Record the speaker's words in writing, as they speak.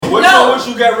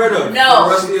would you get rid of? No. For the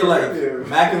rest of your life?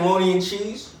 Macaroni and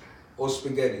cheese or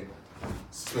spaghetti?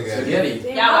 Spaghetti.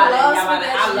 Y'all got it.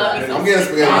 I love it. I'm getting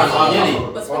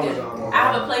spaghetti. But spaghetti. I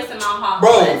have a place in my heart.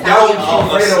 Bro, y'all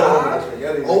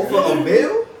Alfredo. over a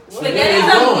meal? Spaghetti's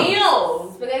a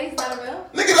meal. Spaghetti's not a meal?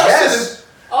 Nigga, that shit is.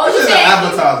 Oh, This you is an said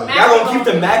appetizer. Y'all gonna keep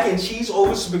the mac and cheese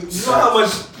over spaghetti? You know how much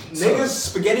niggas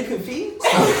spaghetti can feed?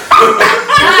 Dead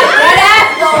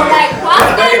ass though, like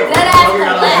pasta, dead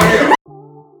ass.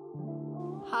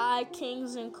 Hi,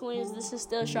 kings and queens. This is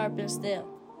Still Sharp and Still.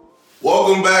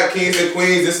 Welcome back, kings and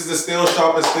queens. This is the Still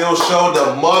Sharp and Still Show,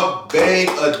 the mukbang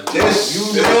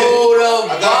edition. You know the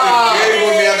I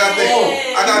got the gang with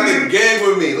me. I got the gang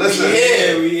with me. Listen,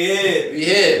 We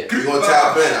here. we gonna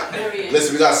tap in.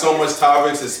 Listen, we got so much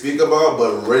topics to speak about,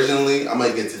 but originally I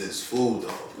might get to this food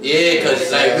though. Yeah,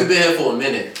 cause like we've been here for a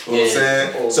minute. You know what I'm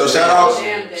saying? So shout outs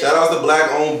to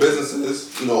black owned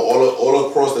businesses, you know, all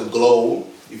across the globe.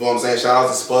 You know what I'm saying? Shout out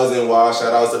to Spuds and Wild,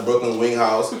 shout out to Brooklyn Wing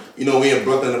House. You know we in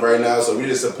Brooklyn right now, so we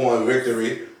just supporting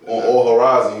victory on all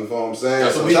horizons, you know what I'm saying?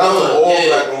 That's So what we shout out to doing, all yeah.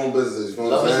 black owned businesses, you know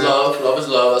what I'm saying? Love is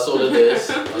love, that's all it is.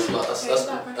 That's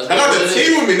I got the what it tea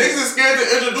is. with me. Niggas is scared to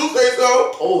introduce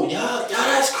themselves. Oh, y'all,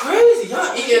 that's crazy.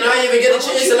 Y'all eating, I didn't even get a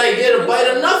chance to like get a bite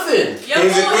of nothing.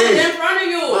 Your food is in front of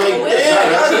you. Like,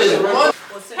 damn, y'all just run.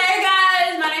 Hey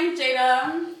guys, my name's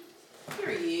Jada.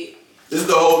 Period. This is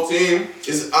the whole team.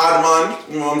 It's Oddman,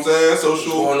 you know what I'm saying?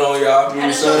 Social, What's going on, y'all? you know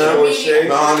what I'm saying?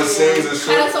 Behind the scenes and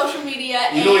Head of shit. social media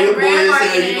You know and your boy brand is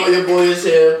marketing. here, you know your boy is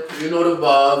here. You know the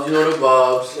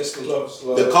vibes, It's the love.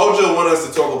 The culture want us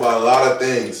to talk about a lot of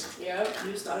things. Yep,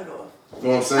 you started off. You know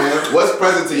what I'm saying? What's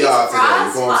present to y'all today?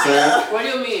 You know what I'm saying? What do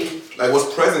you mean? Like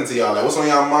what's present to y'all? Like what's on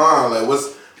y'all mind? Like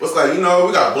what's like, you know,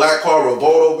 we got Black Car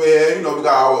Revolt over here, you know, we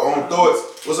got our own thoughts.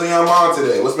 What's on your mind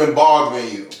today? What's been bothering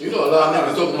you? You know a lot of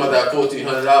niggas talking about that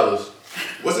 $1,400.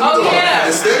 What's it Oh, doing? yeah.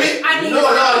 The stimmy? I You need know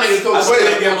a lot of niggas talking I still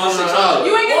about get my $1,400.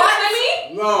 You ain't get what to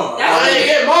me? No. That's I ain't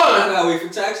get I mine. gotta wait for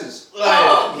taxes.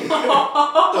 Like,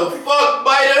 the fuck,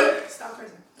 biter? Stop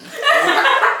prison.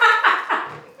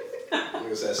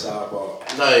 Niggas that sidebar.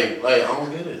 Like, I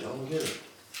don't get it.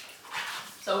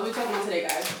 So what we talking about today,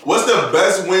 guys? What's the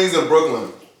best wings in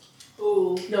Brooklyn?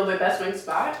 Ooh, no, my best wing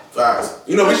spot. Facts.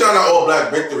 You know, we shouting out all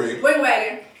black victory. Wing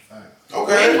wagon.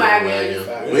 Okay. Wing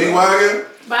wagon. Wing wagon?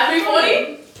 By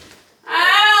 340?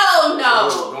 Oh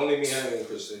no. Don't leave me hanging,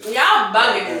 Christian. Y'all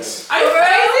bugging. Are you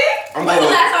crazy? I'm When's the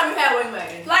going. last time you had wing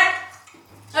wagon? Like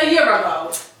a year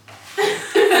ago.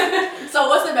 So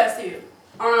what's the best to you?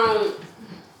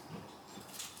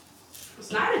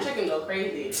 It's not a chicken go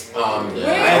crazy. Wings. Yeah.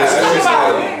 Talk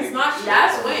about wings, not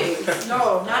That's wings.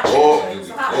 No, not All, chicken wings.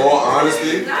 Stop. all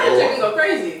honesty. Not a chicken go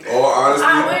crazy. All honesty.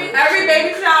 Wings. Every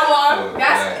baby shower.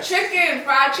 That's chicken,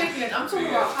 fried chicken. I'm talking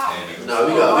about hot. Nah,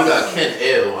 we got Kent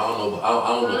Ale. I don't know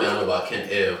if y'all know about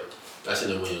Kent Ale. That's in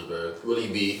the Williamsburg. Really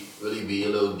be a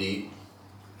little deep.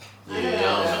 Yeah, I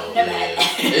don't know. Never Yeah.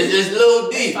 had. It's a little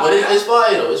deep, but it's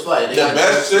fire though. It's fire. The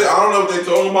best shit, I don't know what they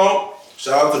talking about.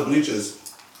 Shout out to Bleachers.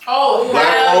 Oh, Black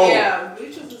hell owned. yeah.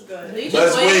 Bleachers is good. Bleachers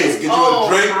Best wings. Get you a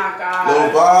drink, Oh my God. little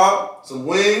vibe, some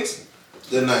wings.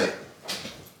 Good night.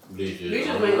 Bleachers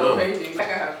Bleachers wings go crazy.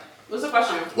 What's the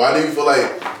question? Why do you feel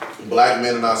like black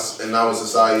men in our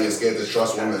society are scared to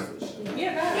trust women?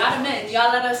 Yeah, go ahead. Y'all the men.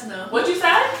 Y'all let us know. What you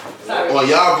said? Sorry. On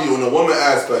y'all view, in the woman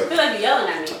I aspect. feel like you're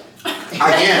yelling at me.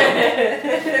 I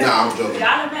am. Nah, I'm joking.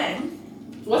 Y'all the men.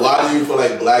 What's Why do you feel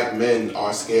like black men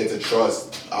are scared to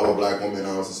trust our black women in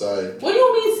our society? What do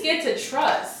you mean scared to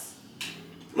trust?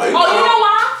 Like, Oh, you know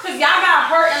why? Because y'all got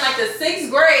hurt in like the 6th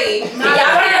grade. And y'all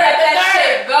can't let that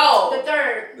shit go. The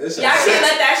third. Listen, Y'all can't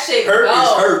let that shit hurt go. is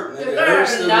hurt. Nigga. Hurt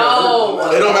still No.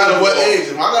 hurt. It don't matter what age.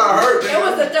 If I got hurt, It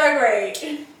was the third grade.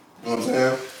 you know what I'm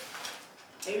saying?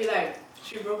 They be like,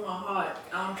 she broke my heart.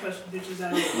 I don't trust bitches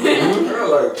at all.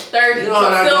 Girl, like, 30. You know how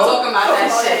that Still go? talking about that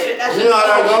shit. You know how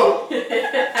that go?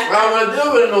 I don't want to deal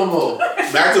with it no more.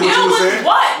 Back to what you You were was saying.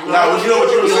 what? Nah, you know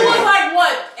what you were You was saying. like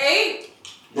what? 8?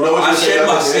 You know what I you were shared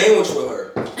my saying. sandwich with her.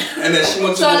 And then she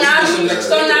went to So go now eat some you, next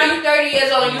so day. now you 30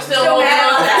 years old and you still Still holding mad on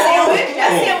to about that that. sandwich?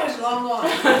 That sandwich long gone.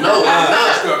 No,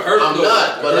 I'm Still not. hurt, I'm though.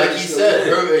 not. But Hurt like is he still said,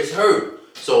 there. hurt is hurt.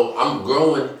 So I'm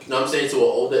growing, you know what I'm saying, to an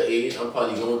older age. I'm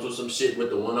probably going through some shit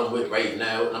with the one I'm with right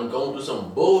now. And I'm going through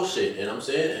some bullshit, and I'm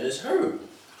saying, and it's hurt.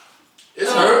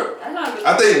 It's hurt. That's not good.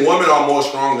 I think women are more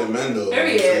strong than men, though.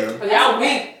 Period. You know what I'm saying? Cause y'all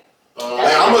weak.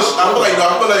 Like,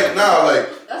 I feel like now,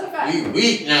 like, That's a fact. You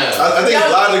weak now. I think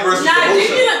it's logic versus Nah,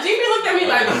 emotion. GP looked at me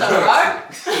like, what the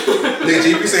fuck? The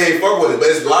GP saying fuck with it, but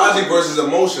it's logic versus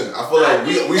emotion. I feel like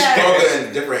we struggle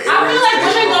in different areas. I feel like They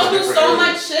women struggle go in through different so areas.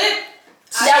 much shit.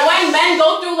 that when men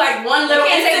go through like one little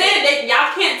can't take incident,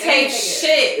 y'all can't take take it.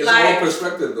 shit. It's Like, more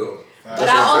perspective though. But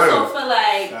I also feel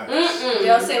like mm-mm.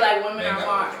 they'll say like women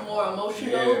are more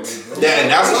emotional. Yeah, and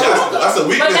that's a But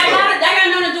weakness that got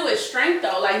nothing to do with strength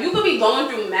though. Like you could be going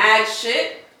through mad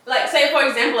shit. Like say for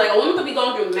example, like a woman could be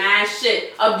going through mad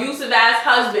shit, abusive ass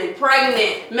husband,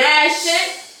 pregnant, mad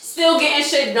shit, still getting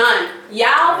shit done.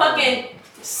 Y'all fucking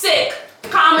sick,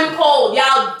 common cold.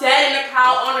 Y'all dead in the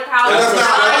couch on the couch. That's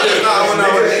not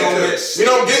what we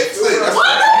don't get sick. That's What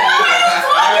the fuck are you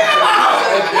talking about?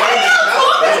 What are you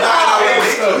talking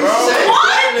about?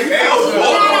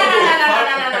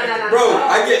 Bro,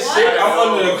 I get sick. I'm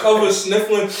under the cover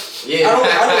sniffling. Yeah. I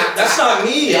don't. That's not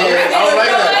me. Yeah, I don't like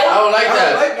that. I don't like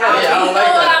that. Yeah, I You don't know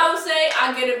like what that. I would say?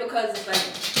 I get it because it's like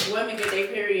women get their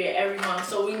period every month,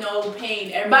 so we know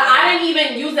pain every But month. I didn't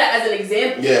even use that as an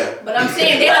example. Yeah. But I'm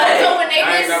saying they also when they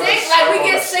get sick, like we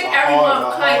get sick every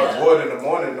month, kind of. Wood in the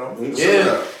morning though.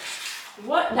 Yeah.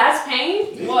 What? That's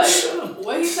pain? What?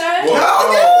 What he said? What?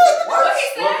 What he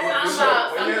said?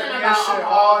 Something about shit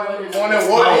hard in the morning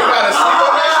wood. You gotta sleep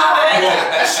on that shit.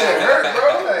 That shit hurt,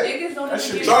 bro. Like, Niggas don't that even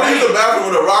shit get Try to use the bathroom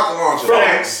with a rocket launcher.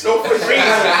 Facts. Don't put Okay,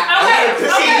 Every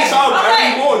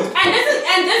morning. and this is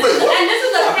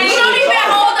a pain. You don't even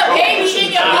hold the baby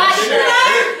in your body.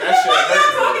 That shit hurt.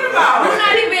 You're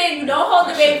not even. You don't hold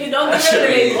the baby. You don't get rid of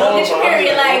the baby. You don't get your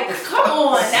period. Like, come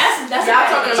on. That's Y'all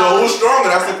talking So who's stronger?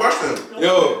 That's the question.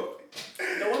 Yo,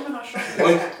 The women are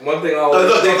strong. one thing I always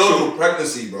Look, they go through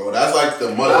pregnancy, bro. That's like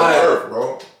the mother of earth,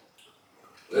 bro.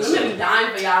 Women be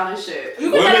dying for y'all and shit. You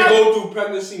could Women die, go through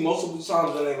pregnancy multiple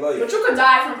times in their life. but you could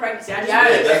die from pregnancy. I just Yeah,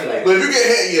 know definitely. But if you get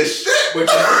hit in your shit, But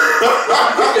you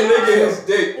a nigga his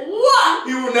dick. What?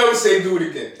 He will never say do it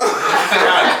again.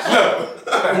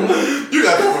 you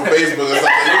got that from Facebook or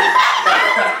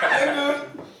something.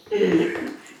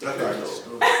 That's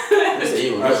right. They say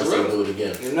you will never say do it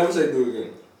again. He'll never say do it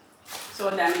again. So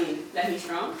what that mean? That he's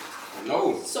strong?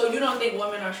 No. So you don't think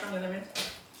women are stronger than men?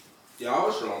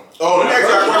 Y'all strong. Oh, let me ask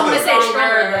y'all a You don't want to question. say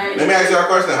stronger. Let me ask y'all a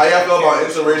question. How y'all feel about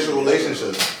interracial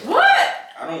relationships? What?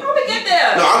 I don't How we get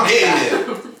there? No, I'm getting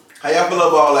there. How y'all feel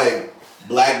about like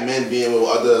black men being with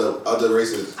other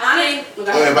races? I think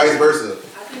And vice versa?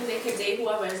 I think they could date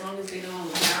whoever as long as they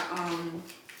don't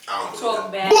I don't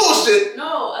talk bad. Bullshit.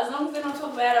 No, as long as they don't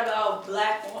talk bad about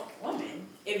black women.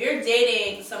 If you're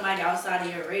dating somebody outside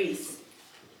of your race,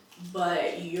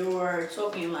 but you're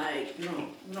talking like you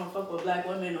don't fuck with black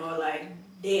women or like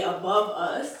they above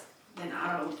us, then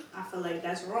I feel like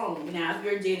that's wrong. Now if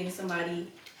you're dating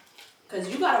somebody, cause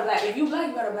if you got a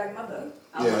black mother.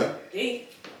 Yeah. Date.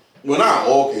 Well, not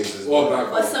all cases. All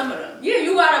black But some of them. Yeah,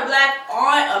 you got a black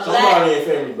aunt, a black. Somebody in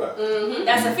family black. Mm-hmm.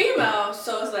 That's a female,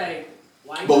 so it's like,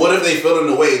 why? But what if they feel in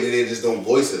a way that they just don't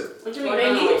voice it? What you Well,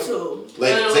 mean? they need to.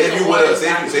 Like, No, say if you no, with a,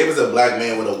 no, say if it's a black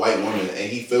man with a white woman and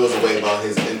he feels a way about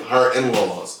her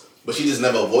in-laws, but she just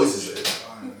never voices it.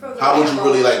 How would you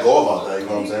really like go about that? You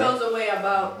know what I'm He saying? feels a way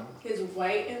about his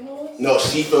white in-laws. No,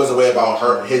 she feels a way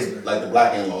about his like the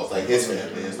black in-laws, like his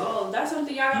family. And stuff. Oh, that's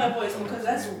something y'all gotta voice because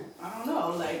that's I don't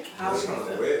know, like how would you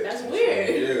feel? weird. That's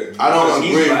weird. Yeah. I don't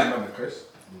agree. Chris.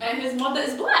 And his mother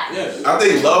is black. Yeah. I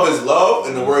think love is love,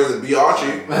 in the words of B.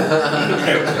 Archie.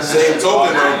 Same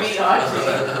token Not though. me,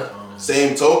 Archie.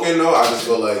 Same token though. I just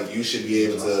feel like you should be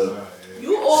able to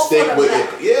You all stick for the with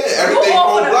black. it. Yeah, everything You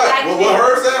all for the pro-black. black What man.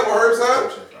 Herb said? What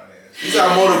Herb said? You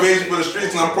got motivation for the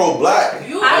streets, and I'm pro-black.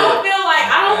 You I all don't feel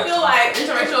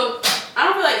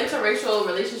like interracial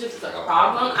relationships is like a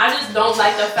problem. I just don't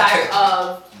like the fact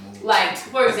of like,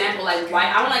 for example, like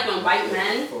I don't like when white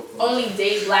men only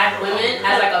date black women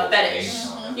as like a fetish.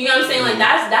 You know what I'm saying? Like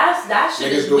that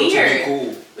shit Niggas is do it to weird. be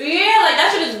cool. Yeah, like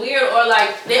that shit is weird. Or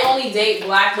like they only date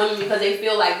black women because they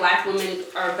feel like black women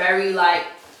are very like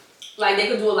they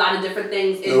could do a lot of different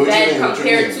things No, in what you bed mean? What you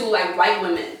compared mean? to like white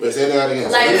women. Wait, say that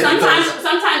again. Like Yeah,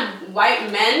 sometimes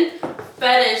white men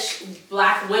fetish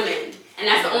black women. And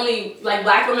that's the only, like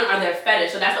black women are their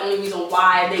fetish. So that's the only reason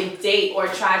why they date or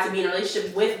try to be in a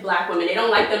relationship with black women. They don't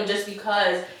like them just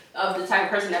because of the type of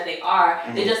person that they are.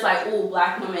 Mm-hmm. They just like, ooh,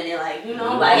 black women. They're like, you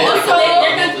know, like, Yeah, also because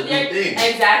they're it's a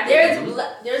thing. exactly.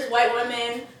 there's white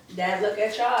women that look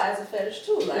at y'all as a fetish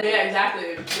too. Like Yeah, exactly.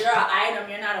 you're an item,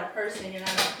 you're not a person, you're not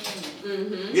a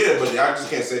human. Mm-hmm. Yeah, but y'all just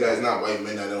can't say that it's not white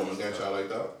men that don't look at y'all like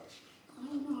that. I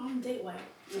don't know, I don't date white.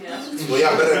 Yeah. Well,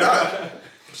 y'all better not.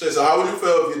 Shit, so how would you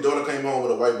feel if your daughter came home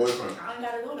with a white boyfriend? I don't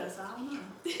gotta go there, so I don't know.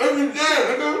 I mean,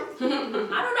 yeah, nigga.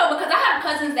 I don't know because I have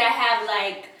cousins that have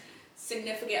like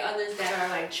significant others that are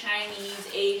like Chinese,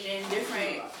 Asian,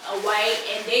 different, white,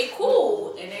 and they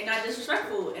cool and they're not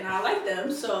disrespectful and I like them.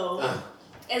 So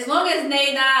as long as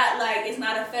they not like it's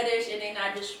not a fetish and they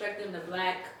not disrespecting the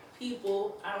black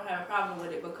people, I don't have a problem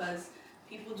with it because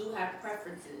people do have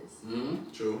preferences.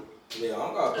 Mm-hmm. True. Yeah, I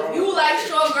don't got a If problem. you like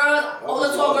short girls, all the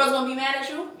tall love girls gonna be mad at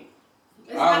you.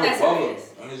 It's I not have that a brother,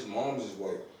 serious. and his mom's is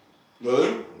white.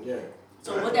 Really? Yeah.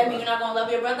 So would that mean you're not gonna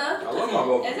love your brother? I love my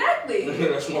brother. Exactly.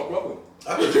 That's my brother.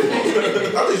 I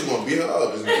thought you was gonna beat her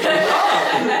up.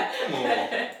 Come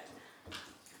on.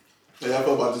 Hey, I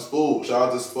feel about this food. Shout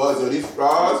out to Spuds. Yo, these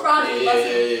fries. Fries is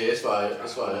busting. It's fire.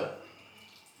 It's fire.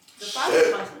 The fries Shit.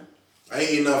 is busting. I ain't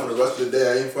eating nothing for the rest of the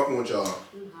day. I ain't fucking with y'all.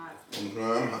 I'm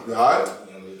hot. I'm hot.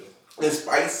 It's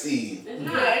spicy. It's Yeah,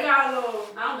 not. it got a little.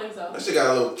 I don't think so. That shit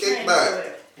got a little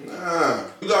kickback. Nah.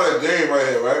 You got a game right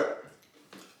here, right?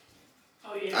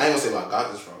 Oh I yeah. ain't gonna say where I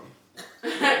got this from.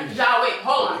 Y'all, wait,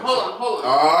 hold on.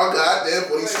 Oh, goddamn,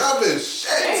 47. Shit.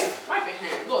 Hey, wipe your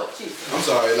hand. Lord, Jesus. I'm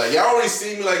sorry. Like, y'all already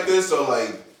see me like this, so,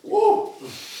 like, woo.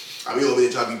 I be over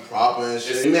there trying to be proper and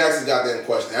shit. Let me ask this goddamn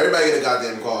question. Everybody get a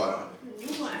goddamn card. You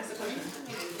wanna ask a question?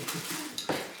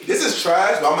 This is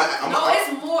trash, but No,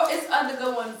 it's more. It's other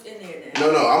good ones in there.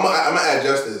 Then. No, I'm gonna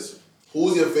adjust this.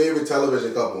 Who's your favorite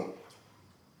television couple?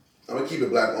 I'm gonna keep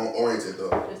it black oriented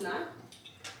though. It's not?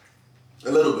 A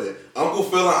little bit. Uncle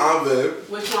Phil and Aunt Viv.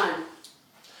 Which one?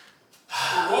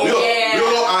 We don't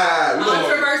know.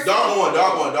 Controversy. Dark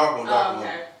one. Oh,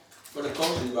 okay. For the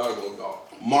culture, you gotta go dark.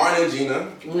 Martin and Gina.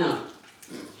 No.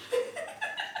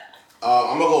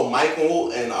 I'm gonna go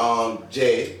Michael and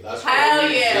Jay. That's Hell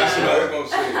crazy. yeah. That's what I was gonna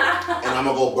say. And I'm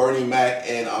gonna go Bernie Mac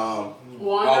and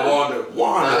Wanda.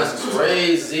 Wanda. That's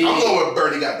crazy. I'm going with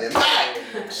Bernie goddamn Mac.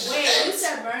 Wait, you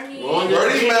said Bernie. Wanda.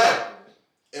 Bernie Mac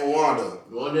and Wanda.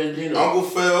 Wanda and Gina. Uncle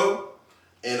Phil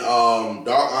and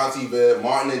Dark Auntie Viv,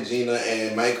 Martin and Gina,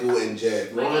 and Michael and Jay.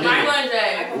 Michael and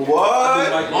Jay.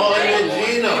 What? Martin and You're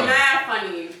Gina. mad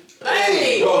funny. Hey,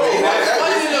 Hey. yo, That's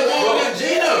funny than Wanda and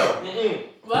Gina.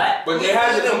 What? But they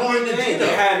had the Martin and thing. Gina.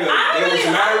 They had I they don't was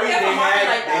really married. care for They Martin had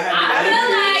like that. I the feel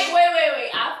kids. like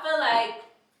wait. I feel like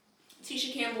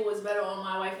Tisha Campbell was better on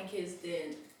My Wife and Kids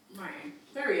than Martin.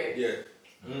 Period. Yeah.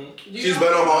 She's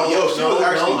better on my yo. She was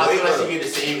actually I way feel like better. she get the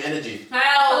same energy.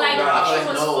 Hell Like, no. Nah, she like,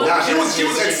 was no. funny. Nah, she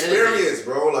was experienced,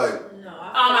 bro. Like No.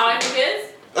 My wife and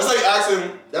kids? that's like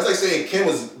asking. That's like saying Kim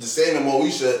was the same in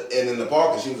Moesha and in the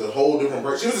park, and she was a whole different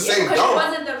person. She was the same because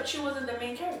dumb, she wasn't the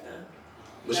main character.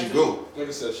 but she grew. Like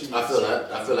I said, she. I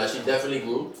feel like she definitely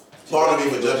grew. Part of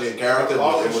me for judging character,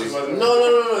 but it was.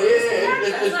 No. Yeah.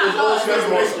 It's all That's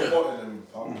more speculation. important than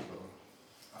Thomas,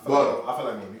 though. I feel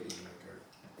like Monique is the main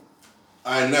character.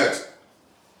 Alright, next.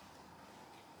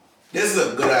 This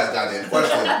is a good ass goddamn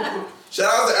question.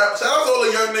 Shout out to all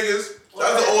the young niggas. Shout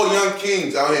out to all young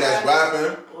kings out here that's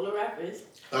rapping. All the rappers.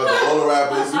 Shout out to all the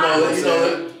rappers. You know what I'm You know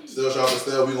saying? Still sharp and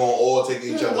still, we gonna all take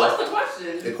each other. What's the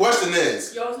question? The question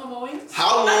is, Yours no more wings?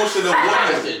 how long should a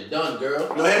That woman? shit done,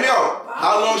 girl. No, hear me out.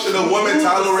 How long should a woman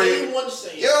tolerate?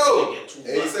 Yo, Yo,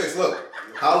 86. Look,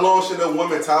 how long should a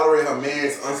woman tolerate her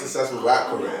man's unsuccessful rap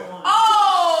career?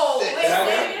 Oh! Shit. Wait,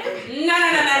 say it again? No.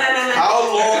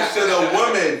 How long should a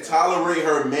woman tolerate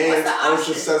her man's What's the option?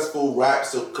 unsuccessful rap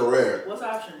career? What's the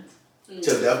options?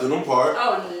 Till death do them part.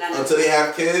 Oh, no. Until they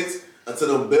have kids.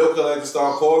 Until the bill collector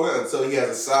start calling. Until he has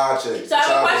a side chick. So I have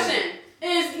a Side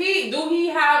question. Do he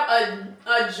have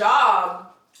a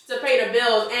job to pay the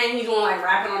bills and he's doing like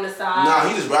rapping on the side? Nah,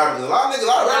 he just rapping. A lot of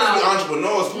rappers be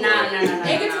entrepreneurs. For real. No.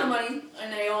 They get to the money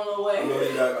in their own little I way. know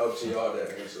you got up to all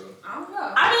that answer. I don't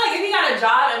know. I feel like if he got a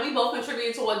job and we both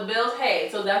contribute towards bills, hey,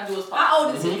 so death do his part. How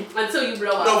old is he? Until you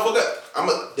blow No, up. fuck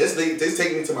that. This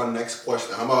take me to my next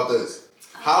question. How about this?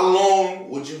 How long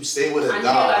would you stay with a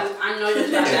guy I know you're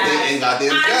about to and ask.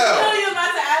 goddamn I jail? knew you were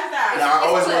about to ask that. And I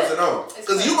always want to know. It's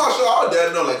Because you my show out there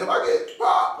to know, like, if I get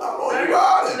popped, how long you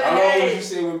riding? How long would you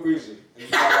stay with Breezy? I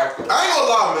ain't gonna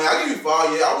lie, man. I give you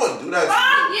 5 years. I wouldn't do that to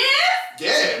 5 you. years?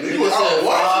 Yeah, nigga, You said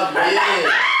what? 5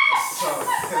 years.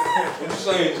 What you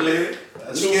saying, Jay?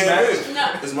 You can't bitch. No.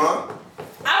 It's mine.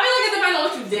 I feel like it depends on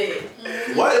what you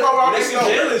did. What if I rob Next this?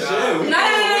 jail is jail. No.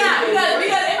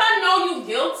 Because if I know you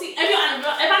guilty, if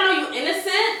I know you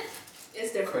innocent,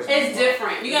 It's different. it's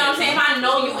different. You get what I'm saying? If I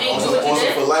know you ain't do what you Also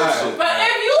did. for life shit. But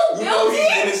if you You know guilty,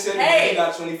 he's innocent, but hey. he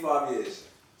got 25 years.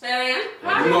 Say that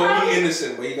again. You know he's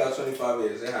innocent, but he got 25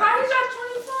 years. It How you happens. got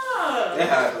 25? It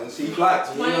happens. He black.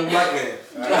 He a black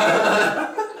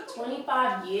man.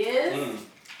 25 years? Mm.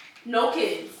 No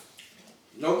kids.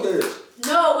 No kids.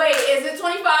 No, wait, is it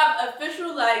 25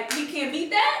 official? Like, we can't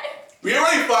beat that? We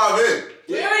already 5 in.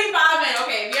 We already 5 in.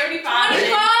 Okay, we already 5 in.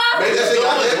 25? Make that shit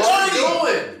goddamn What we 30.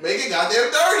 doing? Make it goddamn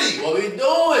 30. What we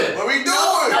doing? What we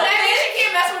doing? No, that means you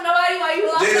can't mess with nobody while you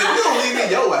locked Jada, up. you don't leave me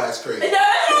your ass crazy. No,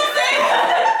 that's what I'm saying.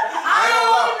 I ain't gonna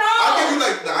lie. don't know. I'll give you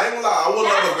like, nah, I ain't gonna lie. I would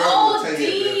love a girl with a 10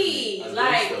 year OD. difference.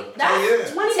 Like, That's that's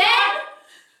years. 25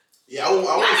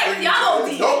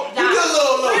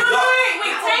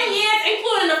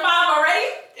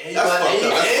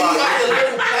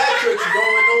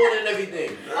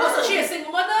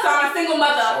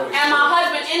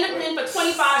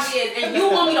 25 years and you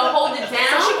want me to hold it So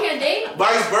down? she can't date?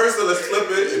 Vice versa, let's flip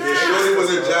it. If your shorty was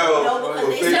in jail No, for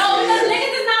because 15 they- No, because years,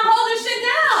 niggas is not holding shit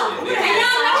down. And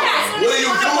y'all know that. what are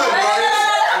you doing, Vice?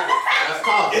 That's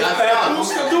tough. That's Papoose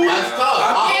tough. can do it. That's tough.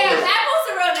 Yeah, Papoose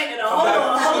a real nigga though. Hold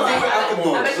on, hold on. I can do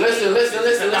it.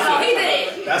 Listen. No, he did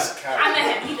it. That's I met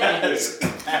him. He did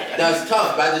it. That's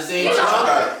tough. But at the same No,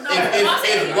 time, no,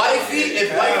 if wifey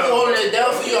holding it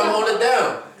down for you, I'm holding it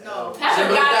down. No, That's a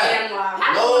Simple as that. goddamn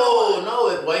lie. No.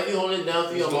 If wifey holding it down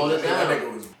for you, I'm holding it down.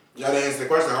 Y'all didn't answer the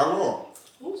question. How long?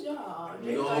 Who's y'all?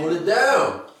 You gonna hold it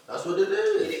down. That's what it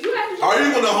is. Are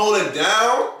you gonna hold it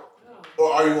down,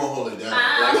 or are you gonna hold it down? Like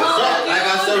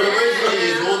I said originally,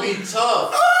 it's gonna be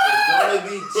tough. It's gonna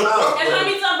be tough. It's gonna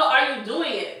be tough, but are you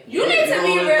doing it? You need to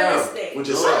be realistic. What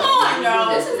you Come say? on,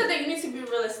 y'all. This is the thing. You need to be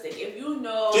realistic. If you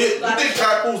know. You think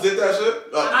Papoose did that shit?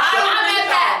 I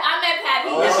met Pat. He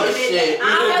Oh, definitely shit. did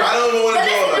that. I don't know what But to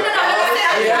do listen, about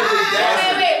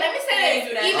wait. Let me say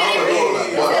this. I Even don't if know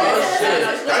like what.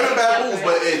 I know Papoose,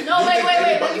 but if No, you wait, think wait,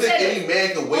 anybody- let me you think say any man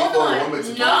can wait Hold for a on. woman to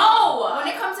do it? No. when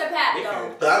it comes to Pat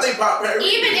though, But I think Perry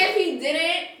even did. if he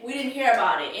didn't, we didn't hear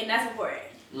about it, and that's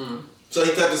important. So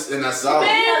he kept this in that solid.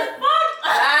 Man, fuck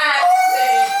that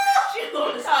shit.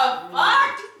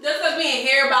 Fuck? Just because we didn't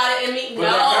hear about it and me, But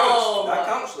that counts. no. That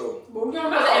counts though. But we don't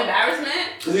know the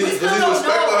embarrassment. Cause he's still don't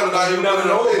respectful know. and not You even never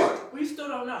know about it. We still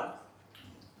don't know.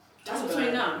 That's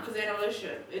between them, because they're in a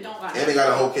relationship. It don't got And they got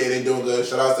a whole kid, they doing good.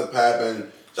 Shout out to Pap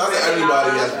and shout out to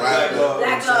everybody that's rapping.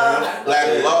 Black love.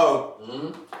 Black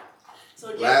love. So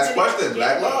Last question,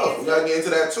 black love. We gotta get into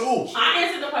that too. I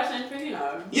answered the question for you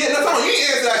know. Yeah, no, Tom, you didn't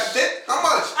answer that shit. How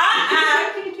much?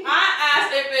 I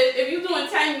asked if you doing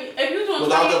 10, if you doing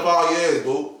Without 20, the 5 years,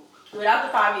 boo. without the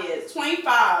 5 years,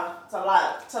 25 to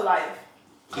life.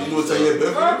 Can you do a 10-year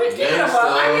bid for Girl, me? pick it up.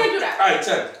 I can't do that. Alright,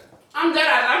 10. I'm dead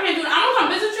ass. I can't do that. I'm gonna come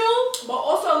visit you. But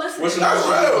also listen. What's the That's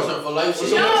number? real. For life,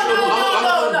 No, I'm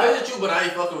no. gonna visit you, but I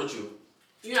ain't fucking with you.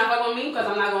 You're not fucking with me because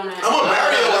I'm not going to. I'm gonna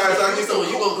marry your ass. I get So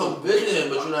some. you gonna come visit him,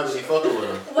 but you're not really fucking with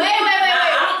him. Wait.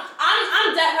 I'm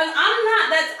dead. I'm not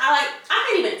that. I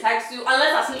can't even text you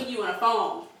unless I sneak you in a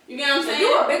phone. You get what I'm If saying?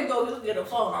 you a big dog, you can get a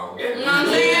phone. You know what I'm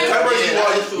saying? That person Yeah, you are,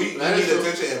 that is true. we That need is true.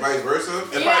 attention and vice versa.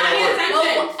 It Yeah, I probably need don't work. attention.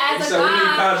 Well, as He a said we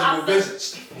need guy, conjugal visits.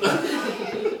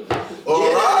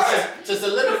 Alright. To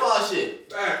solidify shit.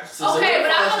 okay,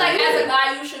 but I feel like as a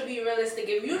guy, you should be realistic.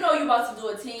 If you know you about to do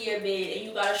a 10-year bid and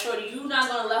you got a shorty, you not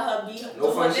gonna let her be No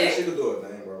doing fun shit, she it. could do it,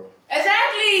 man, bro.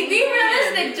 Exactly. Be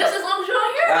realistic. Just as long as you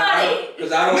don't hear about it.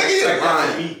 Because I don't Nigga, expect you're that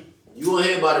lying. from me. You gonna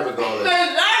hear about it regardless.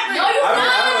 Exactly. No, you I don't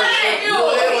not. expect- You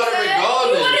gonna hear about it You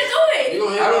regardless. want to do it. You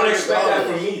gonna hear I about don't it expect that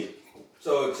regardless. from me.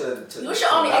 So to You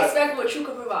should only I- expect what you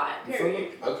can provide. Period.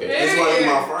 Okay. That's why you're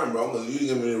my friend, bro, because you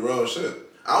give me the real shit.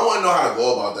 I don't want to know how to go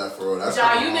about that for real. That's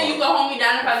John, kinda you think you hard. can hold me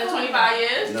down if I did 25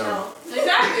 years? No.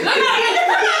 Exactly. Look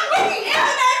at me.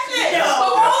 Answer that shit. No.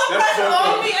 But all the That's pressure fucked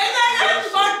on up. me. That's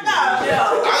fucked up.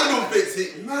 I can do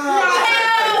 15. Nah.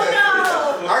 Hell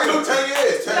no. I can do 10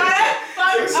 years. 10 years. That's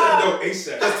They fucked said up. no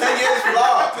ASAP. That's 10 years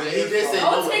fly. 10 He years did say fly.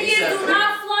 Those 10 years do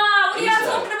not fly. What are y'all ASAP.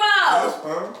 talking about? That's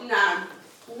fine. Nah.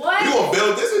 What? You gonna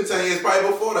build this in 10 years, probably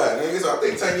before that, nigga. So I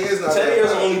think 10 years now. 10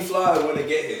 years only fly when they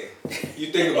get here. You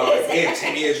think about it, damn,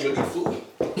 10 years really flew.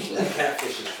 That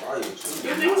catfish is fire too.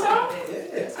 You think so? Yeah.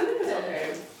 I think it's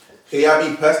okay. Can y'all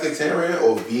be pescatarian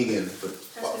or vegan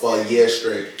for a year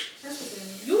straight?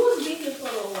 You was vegan for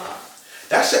a little while.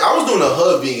 That shit, I was doing a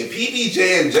hood vegan.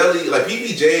 PBJ and jelly, like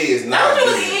PBJ is not That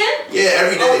was vegan. Ian? Yeah,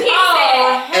 every Oh, day. he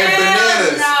said. And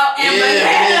bananas. No, and Yeah,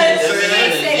 bananas.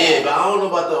 bananas. He Yeah, said. but I don't know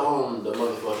about the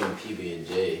motherfucking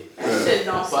PB&J. That shit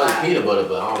don't Probably slide. peanut butter,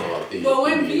 but I don't know about PB&J. But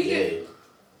when vegan-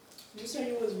 You said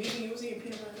you was vegan, you was eating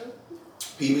peanut butter?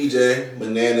 PBJ,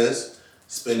 bananas,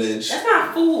 spinach. That's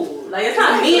not food. Like, it's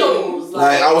not meals.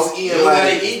 Like I was You eating don't like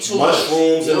gotta eat too much.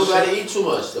 mushrooms You and don't shit. gotta eat too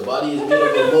much. The body is What made the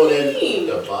up fuck of more do you than mean?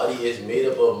 the body is made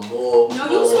up of more. No,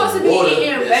 you supposed to be water eating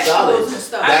than vegetables solids. and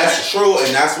stuff. That's true,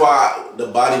 and that's why the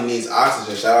body needs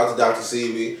oxygen. Shout out to Dr.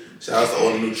 CB. Shout out to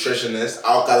all the nutritionists,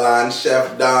 Alkaline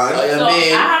Chef Don. Oh, yeah, So, man.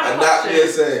 I have a And Dr. question.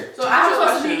 say, So, I I'm have a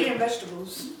supposed to be question. eating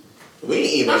vegetables. we ain't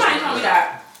eat Somebody vegetables. told me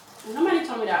that. Somebody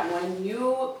told me that when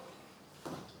you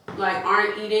like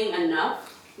aren't eating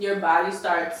enough, your body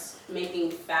starts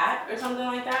making fat or something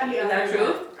like that. Is that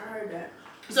true? I heard that.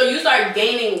 So you start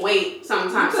gaining weight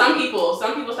sometimes. Some people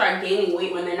start gaining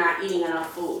weight when they're not eating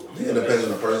enough food. I think it depends on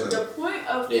the person. The point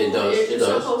of food Yeah, it does, is it you're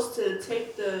does. supposed to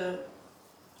take the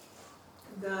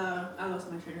I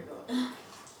lost my train of thought.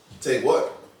 Take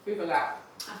what? We forgot.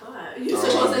 I forgot. You're Oh,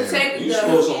 supposed man. to take You're the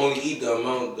supposed to only eat the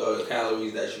amount of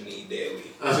calories that you need daily.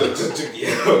 So to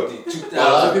get A lot of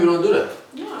 2,000. people don't do that.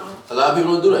 No. A lot of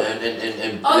people don't do that,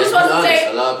 and Oh, let's you be supposed to honest, say-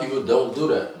 a lot of people don't do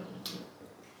that.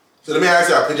 So let me ask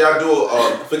y'all, could y'all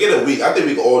do forget a week? I think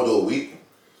we could all do a week.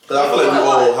 Cause I feel like we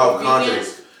all health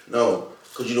conscious. No,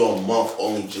 could you do a month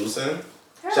only juicing?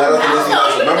 Shout out to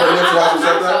Lizzie. Remember Lizzie Watson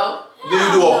said that?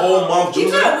 Then you do a whole month He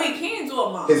did juicing? a week. He didn't do a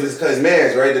month. His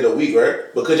man's right did a week,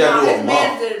 right? But could y'all do a his man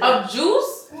month did Of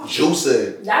juice?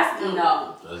 juicing? That's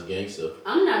no. That's gangster.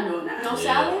 I'm not doing that. No Yeah.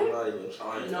 salad? I'm not even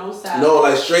trying. No salad. No,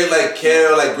 like straight like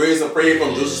kale, like greens and praise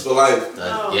from Juices for Life.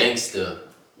 That's Oh. gangster.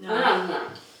 No.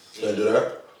 You gonna do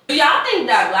that? Do y'all think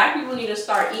that black people need to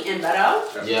start eating better?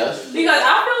 Yes. Because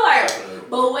I feel like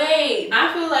But wait.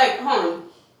 I feel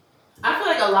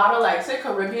like a lot of like say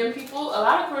Caribbean people, a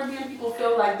lot of Caribbean people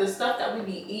feel like the stuff that we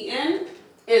be eating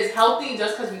is healthy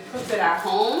just because we cook it at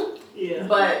home, Yeah.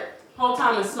 but whole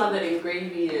time it's smothered in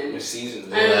gravy The and season.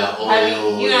 And- Yeah, heavy,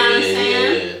 you know what I'm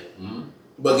saying? Mhm.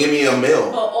 But give me a meal.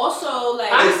 But also, like,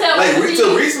 I'm saying Like what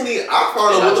till we- recently, I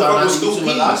found And out I what the try fuck not was to eat stew too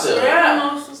much peas. lobster.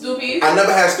 Yeah, Stoopies. I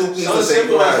never had stew peas Something the same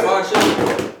simple like time. fried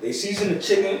chicken. They season the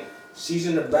chicken,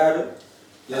 season the batter,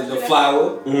 the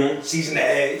flour, Mm-hmm. season the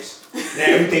eggs. Now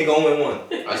everything go in one.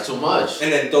 That's too much.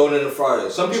 And then throw it in the fryer.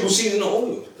 Some people season the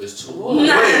oil. It's too much.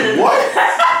 Wait, what?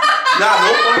 Nah,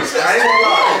 no funny shit. I ain't gonna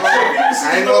lie.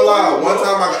 I ain't gonna lie. One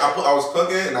time I was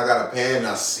cooking and I got a pan and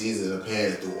I seasoned the pan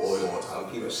and threw oil on top.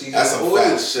 Some people season That's the some oil.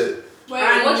 fat shit. wait,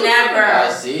 I what you never.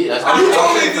 I see. That's You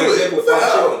told me to For do it. example, What the fried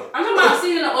hell? chicken. I'm talking about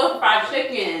seasoning the oil for fried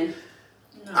chicken.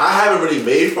 No. I haven't really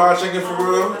made fried chicken for I don't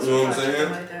real. mess You know with what I'm fried chicken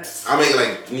saying? like that. I make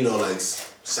like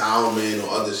salmon or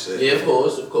other shit. Yeah, of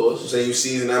course, of So course. say you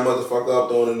season that motherfucker up,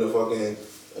 throw it in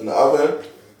the oven.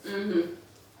 Mm-hmm.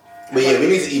 But yeah, we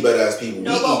need to eat better as people.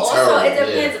 No, We but eat also terrible. it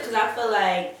depends because I feel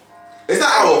like It's not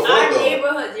our our fault though.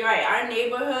 neighborhoods. You're right. Our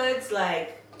neighborhoods,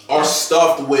 like, Are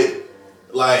stuffed with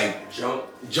like Jump.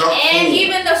 junk and food.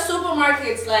 even the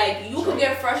supermarkets, like, you could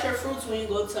get fresher fruits when you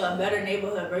go to a better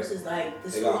neighborhood versus like the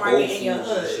They got supermarket Whole in your Foods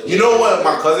and hood. shit. You know what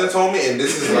my cousin told me, and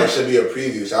this is like should be a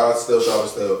preview. Shout out to Still Sharp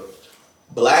Still.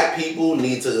 Black people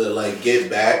need to like get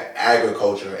back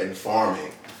agriculture and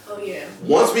farming. Oh yeah.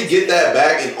 Once we get that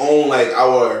back and own like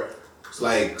our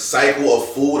like cycle of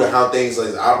food and how things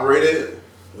like operated,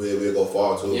 we'll go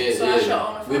far too. Yeah, So I should yeah.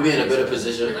 own a We'll be in a farm. better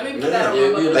position. Let me put Yeah, that on yeah,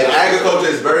 my bucket Like list. agriculture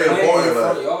is very Plant in important. your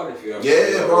front Like, yard if you have Yeah,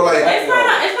 front bro, yard. like-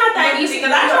 It's not that easy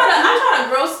because I try to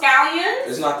grow scallions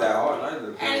It's not that hard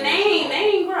neither. and they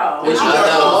ain't grow. It's And not I was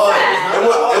that so hard. sad. It's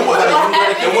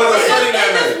it wasn't It funny that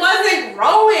just night. wasn't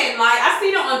growing. Like I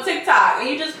seen it on TikTok, and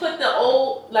you just put the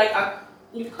old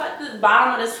you cut the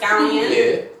bottom of the scallion.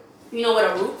 Yeah. You know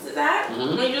where the roots is at,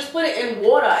 Mhm. and you just put it in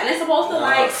water, and it's supposed to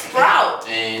like sprout.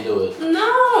 And do it.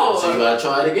 No, So you gotta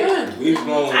try it again. We've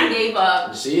grown I gave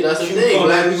up. See, that's the You thing. go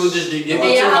Black like- people just give At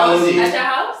it your too house? easy. At your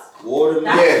house?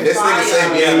 watermelon. Yeah, this nigga say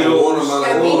Fire. we Yeah, have no no watermelon.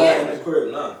 Yeah, All we that did. in the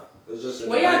crib, nah. It's just in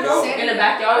Where the y'all backyard. go? In the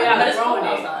backyard? Yeah, but it's cold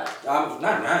Growing it. outside.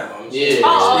 Not now. I'm Yeah, saying-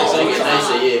 Oh, it's oh, make it oh,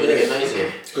 nicer. oh. Yeah, but it get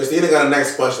nicer. Christina got a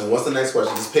next question. What's the next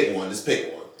question? Just pick one.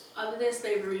 Other than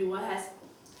slavery, what has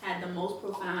had the most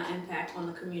profound impact on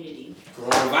the community?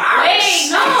 Coronavirus. Wait,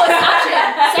 no, it's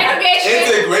not segregation.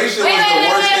 Integration Wait, was the wait,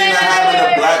 worst wait, thing wait, that wait, happened wait, to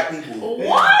wait. black people.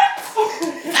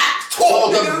 What?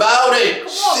 Talk about it.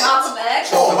 Come on, Malcolm X.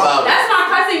 Talk about it. That's my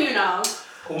cousin, you know.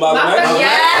 Malcolm X.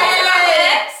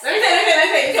 Yes. Let me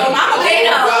say. So Malcolm X.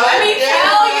 God Let me damn,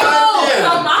 tell you. goddamn.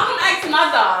 So Malcolm X's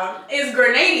mother is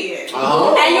Grenadian.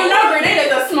 Uh-huh. And you know Grenada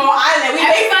is a small island. We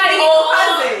Everybody basically all knows.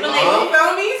 cousins. Uh-huh. You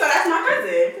feel me? So that's my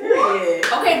cousin. Period.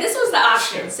 Okay, this was the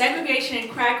option: segregation,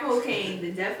 crack cocaine,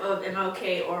 the death of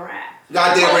MLK, or rap.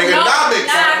 Goddamn Reaganomics.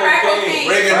 Nah, crack cocaine.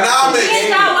 Reaganomics. Did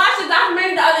y'all watch the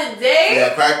documentary the other day?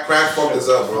 Yeah, crack fucked us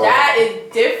up, bro. That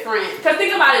is different. Cause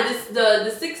think about it.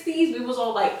 The 60s, we was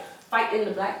all like fighting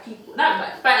the black people, not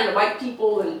black, fighting the white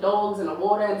people and dogs in the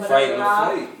water and Fighting the blah,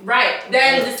 blah, blah. fight. Right.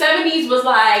 Then the 70s was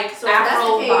like So if that's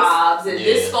Afro the case- vibes and Yeah.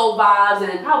 disco vibes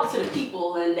and power to the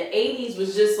people, and the 80s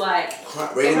was just like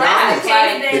Reaganomics.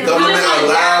 Like, The then government just went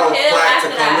allowed downhill crack to after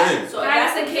come that. in. So if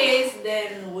that's the case,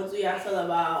 then what do y'all feel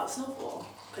about Snowfall?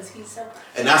 Because he's separate.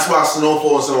 And that's why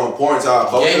Snowfall is so important to our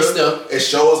culture. Gangsta. It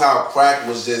shows how crack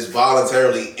was just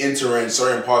voluntarily entering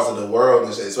certain parts of the world,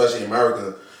 and shit, especially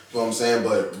America. You know what I'm saying?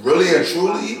 But really and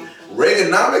truly,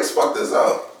 Reaganomics fucked us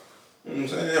up. You know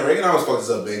what I'm saying? Reaganomics fucked us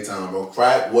up big time, bro.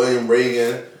 Crack, William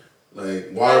Reagan, like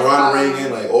Ronald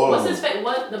Reagan, like all what's of his them. face?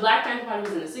 What the Black Panther Party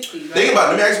was in the 60s, right? Think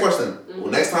about it. Let me ask you a question. Mhm.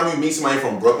 Well, next time you meet somebody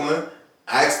from Brooklyn,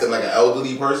 ask them like an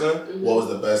elderly person, what was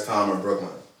the best time in Brooklyn?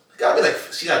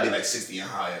 She gotta be like 60 and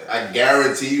higher. I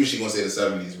guarantee you she gonna say the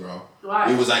 70s, bro.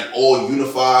 Why? It was like all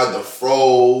unified, the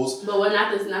froze. But what?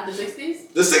 Not the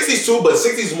 60s. The 60s too, but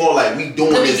 60s more like we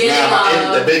doing The this beginning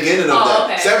now. of- The beginning of Oh,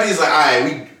 that. okay. 70s like,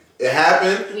 alright, It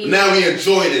happened. Now we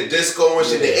enjoying it. Disco and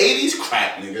shit. The 80s,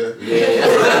 crap, nigga. Yeah.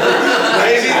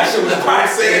 90s, shit was crack.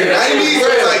 90s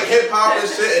was like hip hop and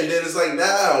shit, and then it's like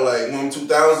now, like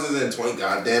 2020,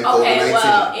 goddamn COVID-19. Okay,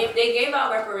 well, if they gave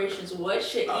out reparations, what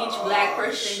should each black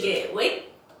person get? Wait,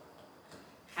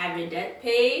 have your debt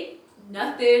paid,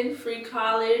 nothing, free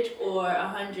college, or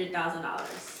 $100,000.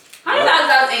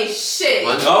 $100,000 ain't shit.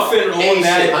 Nothing on Ain't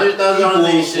that. shit. $100,000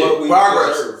 ain't shit. What we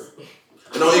Progress. deserve.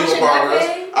 No equal progress.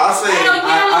 I say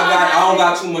I don't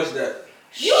got too much debt.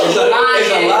 It's a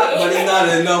lot, but it's not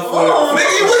enough for.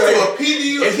 nigga, you went to a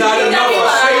PDU. It's not enough for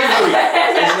slavery.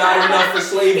 It's not enough for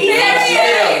slavery. You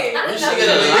should get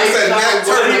a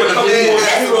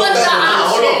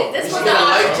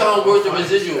lifetime worth of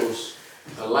residuals.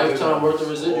 A lifetime worth of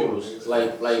residuals.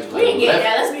 Like. We didn't get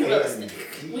that. Let's be realistic.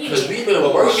 Because we've been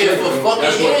working for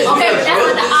fucking years. Okay, but that's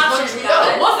not the option,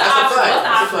 guys. What's the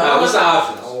option? What's the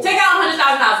option? Take out $100,000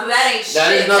 because that ain't shit.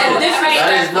 That is nothing.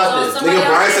 That is nothing. Nigga,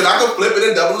 Brian said I could flip it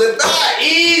and double it back.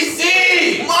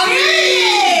 Easy!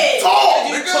 Money! Talk,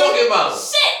 What you nigga. talking about?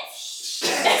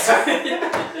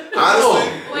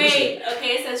 Honestly. Wait, okay,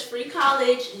 it says free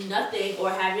college, nothing, or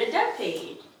have your debt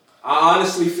paid. I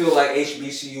honestly feel like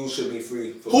HBCU should be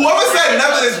free. Whoever said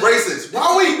nothing is racist.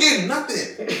 Why we getting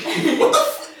nothing? What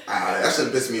the that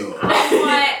should piss me off. I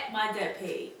want my debt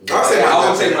paid. I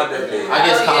would take my debt paid. I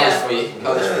guess college free.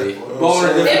 College free.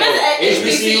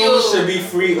 HBCU should be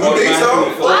free. You think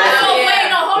so?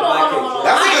 Hold on.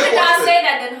 That's a Why good did I question. say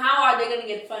that? Then how are they gonna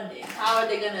get funding? How are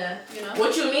they gonna,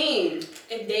 What you mean?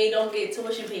 if they don't get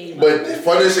tuition paid? But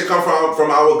funding should come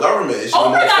from our government. It should be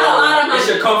Oprah more got a funding. lot of It money.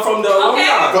 should come from the Okay.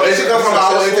 alumni. But it should come from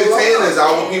our entertainers,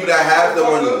 our people that have the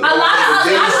money. A lot of I us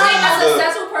think a the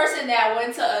successful person that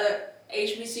went to a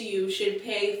HBCU should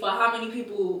pay for how many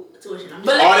people tuition? I'm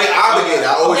just But Are they obligated?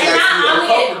 I always They're ask not you that.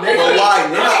 obligated. But why?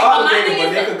 They're They're not not but my obligated, thing but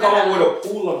is they could that- come up with a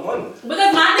pool of money.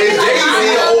 Because my thing Is is like,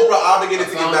 Jay-Z or Oprah obligated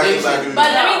to get back to black community? but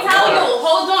let me tell you,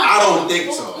 hold on. I don't think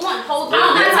so. Hold I'm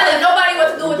on. not telling nobody what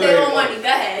to do with their own money.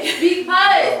 Go ahead.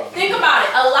 Because think about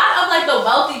it, a lot of like the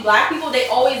wealthy black people,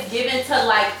 they always give into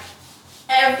like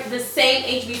the same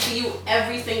HBCU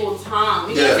every single time.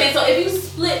 You know what I'm saying? So if you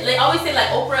split, they always say like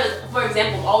Oprah, for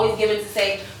example, always given to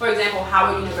say, for example,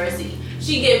 Howard University.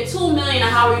 She gave $2 million to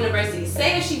Howard University.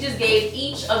 Say if she just gave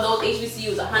each of those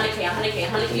HBCUs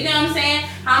 $100K. You know what I'm saying?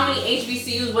 How many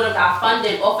HBCUs would have got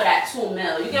funded off of that $2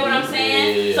 million? You get what I'm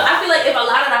saying? Yeah. So I feel like if a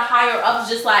lot of the higher ups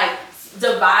just like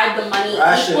divide the money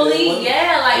Ration equally, the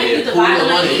money. if you pool divide the the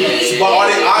money money, equally. But are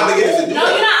they obligated to do No,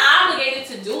 that? you're not obligated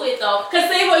to do it though. Cause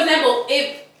say for example,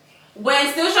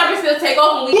 when Still Sharp and Still take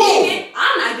off when we make it,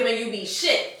 I'm not giving you B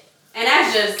shit. And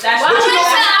that's Well,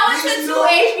 I went to you two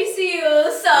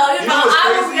HBCUs, so You know what's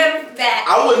I will crazy? give that.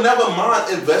 I would never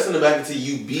mind investing it back into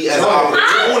UB as an I'm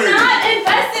opportunity. not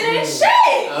invested in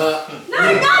shit. Not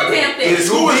a goddamn thing. It's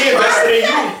who he invested in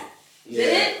you.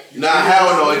 Did it? Nah, hell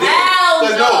no, it didn't. Hell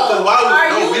Cause no. cause why would Are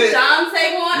no, you we didn't. dumb,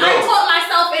 Tavon? No. I taught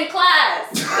myself in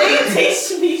class. They didn't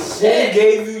teach me Who shit.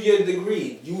 gave you your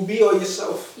degree? UB or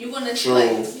yourself? You gonna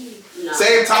True. No.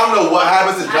 Same time though, what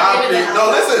happens to I job give it creation? that.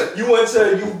 No, listen. You went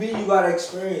to UB, you got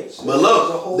experience. But It's a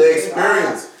look, whole the thing.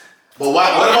 experience. But why?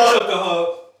 I What about? took the hub.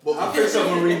 I fixed up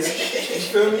arena. You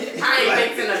feel me? I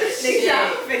ain't fixing up Nigga, y'all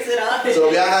shit. fix it up. So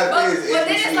if y'all have But kids, then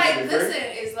it's HBCUs like, should be free. listen,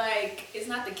 it's like, it's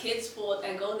not the kids' fault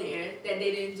that go there that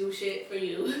they didn't do shit for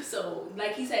you. So,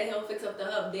 like he said, he'll fix up the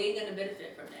hub. They ain't gonna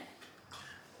benefit from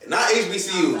that. Not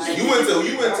HBCUs. You went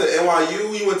to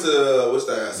NYU. You went to what's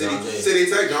that? City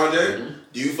Tech, John Jay. Mm-hmm.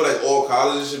 Do you feel like all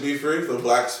colleges should be free for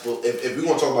blacks? If we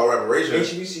want to talk about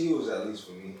reparations, HBCUs, at least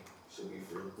for me, should be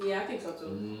free. Yeah, I think so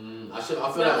too. I feel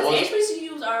like Because all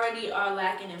HBCUs already are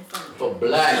lacking in funding. for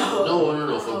black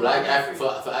no for Oh, black okay.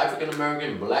 for African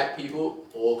American black people,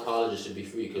 all colleges should be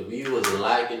free because we was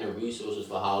lacking the resources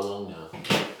for how long now?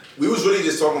 we was really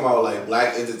just talking about like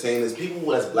black entertainers,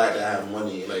 people that's black that have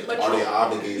money. Like, But are you- they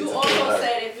obligated You to also pay back?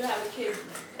 said if you have a kid.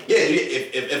 Yeah,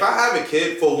 if I have a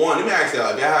kid, for one, let me ask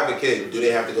y'all, if I have a kid, do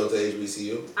they have to go to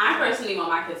HBCU? I personally want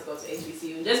my kids to go to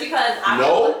HBCU just because I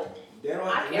No. They don't,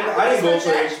 I I didn't go to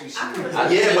that.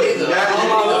 HBCU. Yeah, but either. yeah, I'm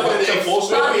not going to But force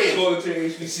the my kids experience- to go to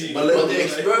HBCU. But But the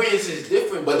experience is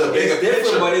different. But the though. bigger It's different,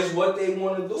 picture. but it's what they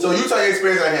want to do. So you tell your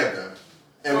experience at Hampton,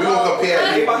 and we're gonna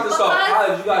compare. They about to start Because-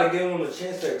 college, you gotta give them a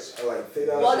chance to like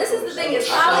figure out. Well, this is the thing. Is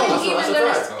That's college a even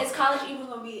fact. gonna? Is college even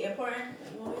gonna be important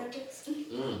when we have kids?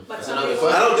 But That's some another people-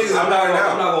 I don't think it's I'm important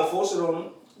not now. gonna force it on them.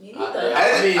 Me neither.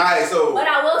 I mean, Alright, so But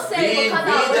I will say Being because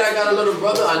that I got a little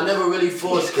brother, I never really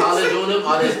forced college on him.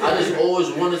 I just always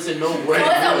wanted to know where. So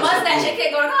it's a he must wanted that to your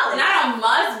kid go to college. Not a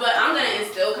must, but I'm gonna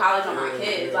instill college on my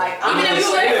kids. Like, I'm even if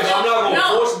you saying, were I'm not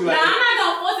gonna force it, be like- I'm not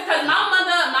gonna force it because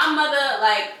my mother,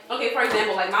 like, like, okay, for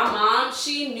example, like my mom,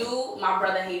 she knew my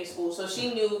brother hated school, so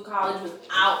she knew college was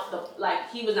out the, like,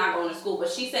 he was not going to school. But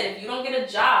she said, if you don't get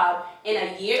a job in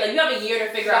a year, like you have a year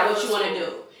to figure out what you want to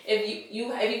do. If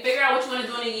you figure out what you want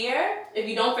to do in a year, if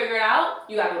you don't figure it out,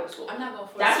 you gotta go to school. I'm not going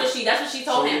for That's what she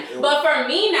told him. But for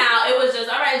me now, it was just,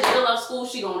 all right, Jada loves school,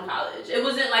 she going to college. It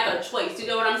wasn't like a choice, you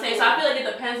know what I'm saying? So I feel like it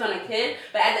depends on a kid,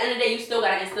 but at the end of the day, you still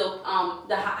gotta instill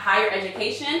the higher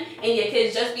education in your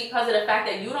kids just because of the fact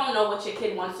that you don't know what your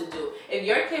kid wants to do. If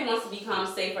your kid wants to become,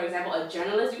 say, for example, a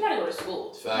journalist, you gotta go to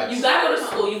school. Facts. You gotta go to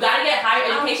school. You gotta get higher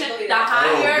education. The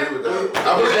higher...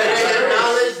 I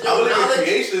believe in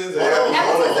creations and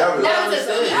all of that.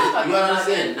 You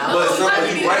understand? But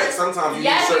you're right. Sometimes you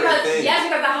need certain things. Yes,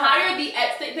 because the higher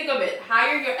think of it,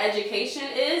 higher your education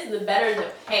is, the better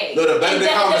the pay. No, the better the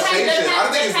conversation. I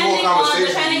think it's more conversation.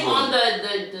 Depending on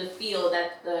the field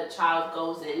that the child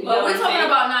goes in. But we're talking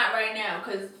about not right now,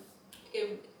 because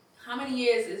how many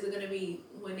years is it gonna be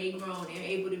when they grown and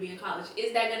able to be in college?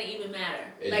 Is that gonna even matter?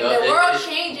 The world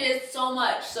changes so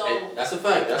much. So that's a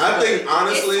fact. I think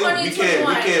honestly, we can't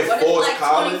force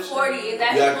college. 2040, is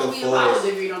that you have gonna to be force.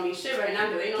 degree don't mean shit right now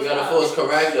because they know. You gotta force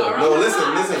correct though. No, listen.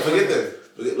 Forget that.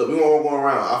 Look, we won't go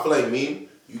around. I feel like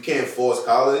you can't force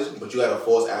college, but you gotta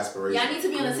force aspiration. Y'all need to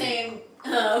be on the same.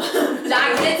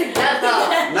 Get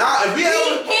together. Nah, if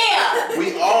we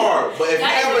are. But if you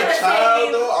have a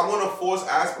child though, I'm gonna force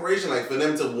aspiration, like for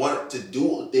them to want to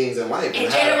do things in life. And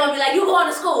Jada gonna be like, you going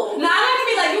to school? Nah, I'm not gonna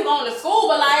be like you going to school,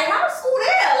 but like how's school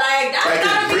there? Like that's like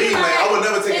gotta a dream. be Like I would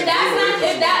never take a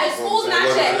dream. If school's not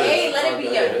your A, let it be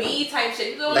your B type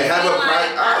shit. You know what like have a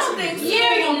practice. I don't think so.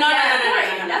 No.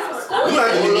 That's what school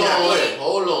is.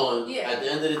 Hold on. Yeah. At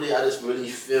the end of the day, I just really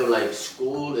feel like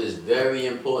school is very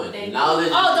important. Knowledge.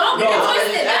 Oh, don't get it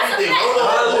twisted. That's a everything. fact.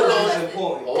 Knowledge is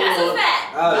important. That's a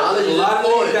fact. Knowledge A is lot of niggas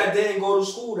important. that didn't go to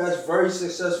school, that's very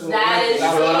successful. That is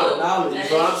That's true. a lot of knowledge. You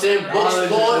know what I'm saying? Book Knowledge is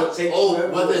smart. what takes you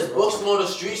Whether it's everywhere, book bro. smart or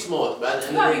street smart, but at the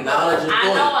end of the day, knowledge is I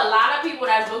important. know a lot of people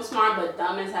that's book smart but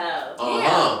dumb as hell. You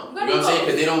know what I'm saying?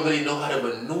 Because they don't really know how to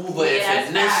maneuver and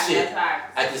finesse shit.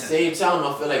 At the same time,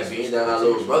 I feel like being that my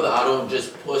little brother, I don't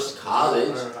just push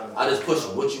college. I just push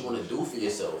what you want to do for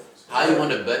yourself. How you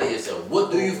want to better yourself.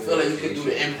 What do you feel like you can do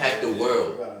to impact the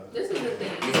world? This is the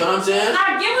thing. You feel what I'm saying?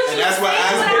 I get what And you're that's why saying,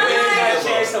 I but He I'm got a like,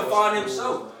 chance to find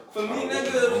himself. For me,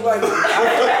 nigga, it was like, hey,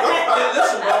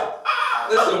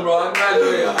 listen, bro, I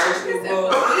graduated high school,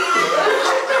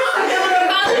 bro.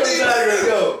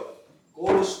 Yo,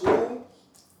 go to school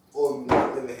or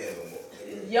not living here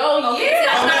no more.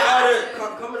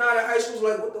 Coming out of high school is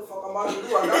like, what the fuck am I to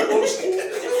do? I gotta go to school.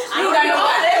 I don't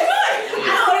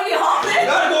want to be homeless. I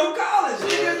gotta go to college,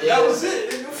 nigga. That was it,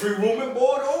 nigga. Free room and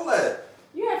board, all that.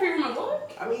 You had free room boy?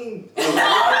 I mean,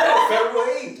 federal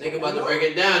aid. Nigga about to break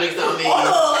it down next time.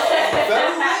 Federal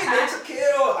aid, they took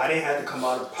care of. I didn't have to come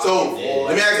out of pocket. So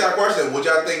let me ask y'all a question. Would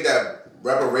y'all think that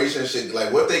reparations should,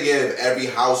 like, what if they give every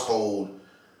household,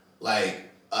 like,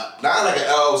 not like an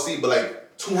LLC, but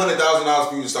like $200,000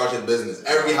 for you to start your business?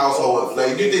 Every household,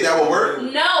 like, do you think that would work?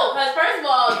 No, because first of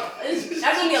all,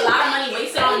 that's gonna be a lot of money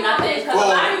wasted on nothing. Because a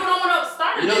lot of people don't want to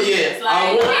start a business.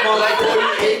 I Like, want Like, Hold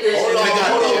on.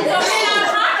 so they're not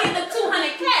pocket the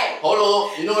 $200K. Hold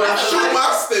on. You know what I feel Shoot like? my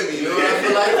stimmy. You know what I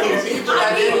feel like? People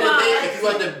at the end of the day, if you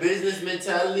got the business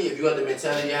mentality, if you got the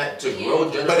mentality to grow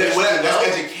But then generational that's wealth,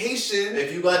 education.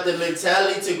 if you got the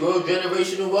mentality to grow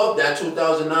generational wealth, that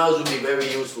 $2,000 will be very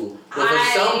useful. But for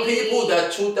some people,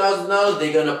 that $2,000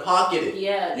 they're gonna pocket it.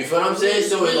 Yeah. You feel what I'm saying?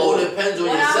 So it all depends on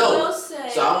What I yourself. will say.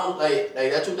 So I don't like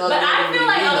that $2,000. But I feel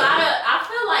like I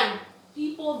feel like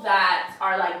people that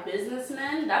are like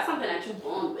businessmen, that's something that you're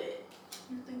born with.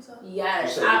 You think so?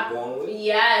 Yes. born with?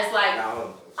 Yes, like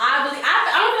I don't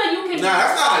feel like you can. Nah,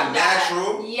 that's not a taught that.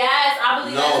 natural. Yes, I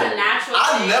believe No. that's a natural.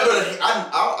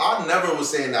 I never was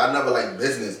saying that I never liked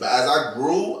business, but as I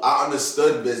grew, I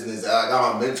understood business. I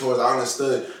got my mentors. I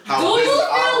understood how Do you business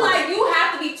feel operates. like you have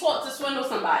to be taught to swindle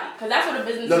somebody? Because that's what a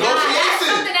business is.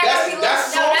 Negotiation.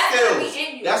 That's soft skills.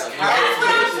 That's That's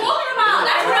what I'm talking about.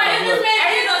 That's what a businessman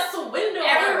is, a swindler.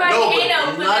 Everybody No, ain't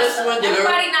but he's not a swindler.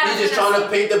 Everybody not He's just trying to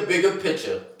paint the bigger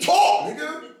picture. Talk,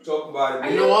 nigga. Talk about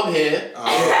it. You know I'm here. You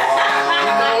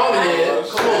know I'm here.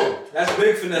 Come on. That's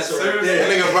big finesse right That there.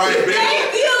 nigga Brian Big.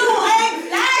 Thank you.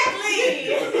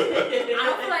 Exactly. I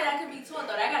don't feel like that could be taught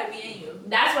though. That gotta be in you.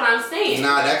 That's what I'm saying.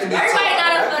 Nah, that can be Everybody taught.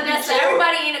 got a finesse.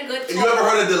 Everybody ain't a good. You ever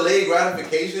heard of delayed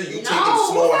gratification? You taking No,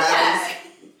 small what's habits. that?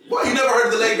 What? You never heard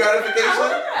of delayed gratification? I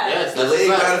heard that. Yes, that's Delayed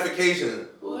a fact. gratification.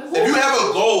 If you have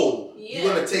a goal,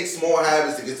 you're gonna take small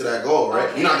habits to get to that goal,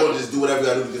 right? You're not gonna just do whatever you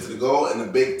gotta do to get to the goal. And the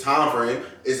big time frame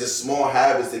is the small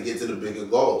habits to get to the bigger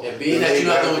goal. And being that you're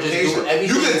not gonna just do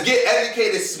everything. You can get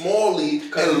educated smallly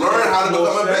and learn how to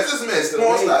become a businessman.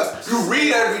 Small steps. You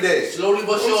read every day. Slowly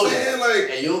but surely. Like,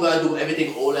 and you don't gotta do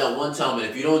everything all at one time. And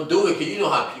if you don't do it, cause you know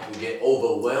how people get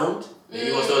overwhelmed, and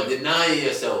you're gonna start denying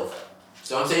yourself.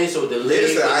 So I'm saying, so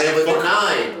delay but never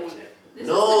deny.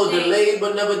 No, delay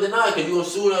but never deny, because you're going to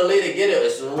sooner or later get it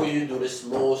as long as you do the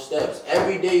small steps.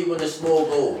 Every day you want a small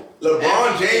goal.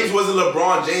 LeBron James wasn't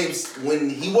LeBron James when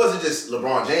he wasn't just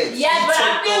LeBron James. Yeah, but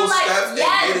I feel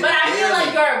feel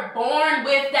like you're born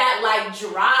with that like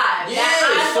drive. Yeah,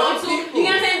 that some You people. know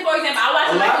what I'm saying? For example, I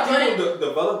watched Michael Jordan.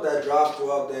 Develop that drive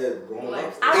throughout their growing up.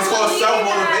 It's called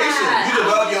self-motivation. You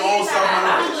develop your own self-motivation. I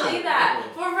don't believe that.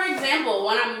 For example,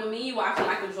 when me watching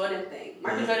Michael Jordan thing,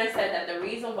 Michael Jordan said that the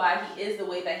reason why he is the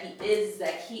way that he is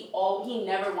that he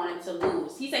never wanted to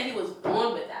lose. He said he was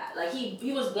born with that. Like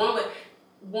he was born with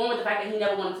the fact that he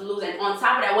never wanted to lose, and on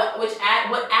top of that, what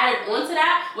added onto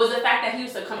that was the fact that he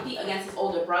used to compete against his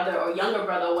older brother or younger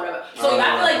brother or whatever. So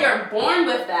I feel like you're born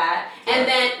with that, and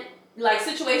then like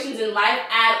situations in life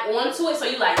add on to it. So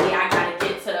you like, yeah, I gotta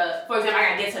get to the. For example, I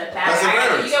gotta get to the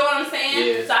basket. You get what I'm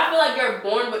saying? Yeah. So I feel like you're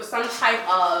born with some type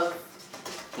of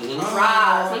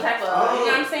drive, some type of. You know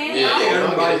what I'm saying? Yeah. I think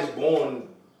everybody's born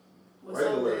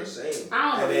regular, the same. I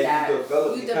don't and believe then that. you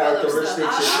develop You the develop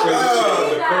characteristics and stuff. traits I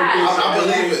and the purpose I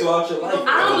believe it. throughout your life.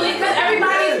 I don't believe because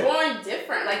everybody's born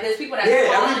different. Like there's people that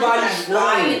everybody's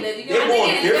born. They're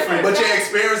born different, but your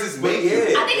experiences make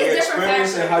you. I think it's different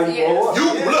experience and how you grow up.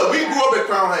 Look, we grew up in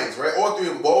Crown Heights, right? All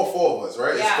four of us,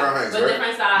 right? It's Crown Heights, but right?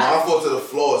 different sides. My fault to the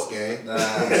floors, gang.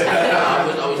 I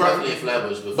was definitely in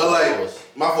Flatbush before. But like,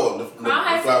 my fault. Crown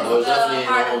Heights I was definitely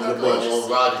Harlem, on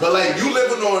Rogers. But like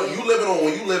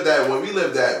when we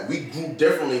lived that, we grew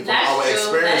differently from That's our true.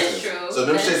 experiences. That is true. So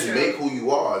them That is shits true. make who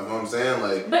you are. You know what I'm saying?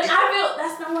 Like, But I feel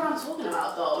that's not what I'm talking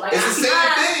about though. Like it's the same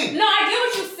thing. No, I get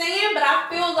what you're saying, but I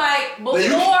feel like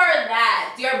before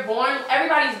that,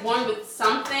 everybody's born with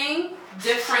something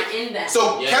different in them.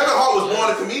 So Kevin Hart was born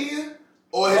a comedian,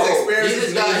 or his experiences.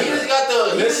 He just got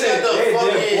the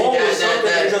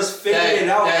just figured it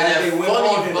out as they went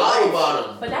on in vibe life. about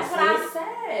him. But that's what I said.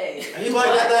 Everybody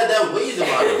got that ways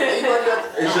about him.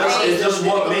 It's just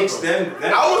what makes them.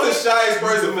 I was the shyest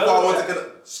person before I went to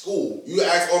school. You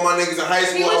ask all my niggas in high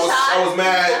school, I was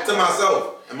mad to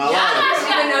myself. Am I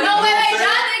lying? No, wait, y'all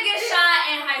didn't get shot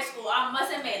in high school. I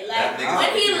must admit, like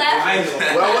when he left.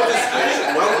 Well, I went to school.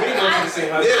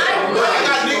 I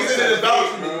got niggas in the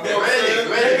development.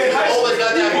 Granted, you always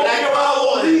got that black power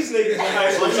on him. These niggas in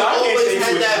high school. But you always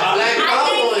had that black I power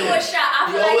think on he him. was shot. I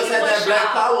You feel always like had he that was black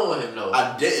shot. power on him though. I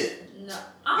didn't. No.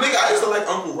 Nigga, I used to like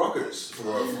Uncle Ruckus.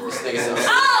 This nigga sounds.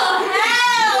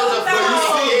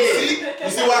 You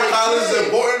see why college is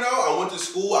important though? I went to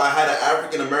school, I had an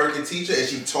African American teacher and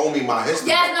she told me my history.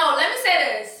 Yes, no, let me say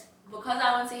this. Because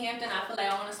I went to Hampton, I feel like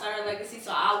I want to start a legacy,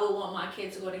 so I would want my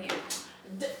kid to go to Hampton.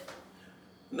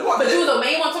 No, I But didn't. you the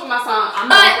main one talking about something. I'm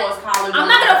not gonna force college. I'm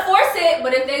not gonna force it,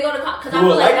 but if they go to college, because I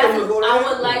feel like that's I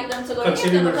would like them to go to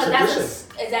Hampton because that's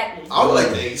exactly. I would like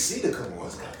the AC to come on.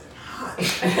 It's goddamn hot.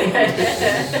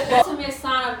 Ultimate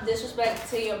sign of disrespect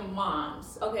to your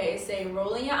moms. Okay, say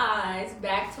rolling your eyes,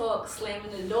 back talk, slamming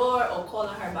the door, or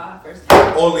calling her by her first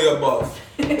name. All the above.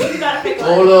 You gotta pick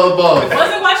All one. the above.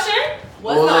 What's the question?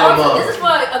 What's all the the above. ultimate? This is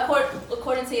for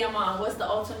according to your mom. What's the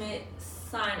ultimate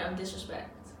sign of disrespect?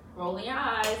 Rolling your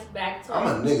eyes, back talk,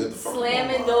 I'm a nigga. The fuck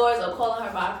slamming doors, or calling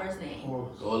her by her first name. All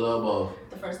the above.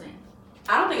 The first name.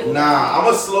 I don't think it's Nah, I'm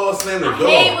a slow slam the I door.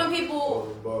 hate when people.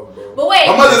 But wait,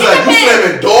 My mother's it like, you depends.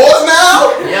 slamming doors now?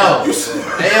 Yo.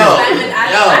 Hey yo.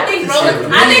 I think rolling.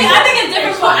 I think it's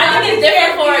different for. I think it's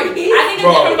different for guys and girls. I think it's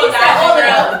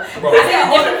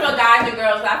different for guys and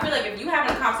girls. But I feel like if you having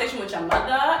a conversation with your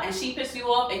mother and she pisses you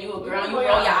off and you a girl, you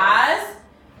roll your eyes.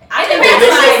 I think If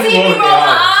that's she see me roll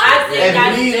my eyes, If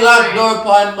me lock door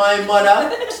upon my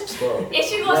mother. if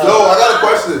she goes. Yo, I got a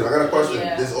question.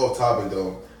 Yeah. This is off topic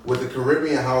though. With the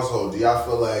Caribbean household, do y'all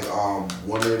feel like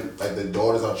women, like the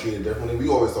daughters are treated differently? We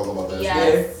always talk about that.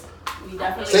 Yes. We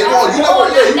definitely. Say more. You never.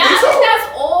 Yeah, you think so? That's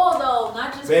all though,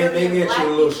 not just They Caribbean, get black you a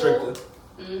little people.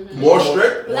 stricter. More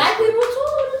strict? Black people too.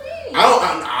 What do you mean? I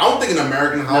don't think an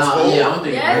American household. Yeah, I don't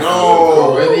think. Yes.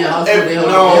 No. Caribbean household, they No.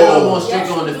 are more strict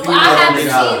Yes, on the you do. female I have than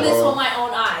the seen guy. this with my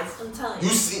own eyes. I'm telling you.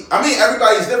 You see, I mean,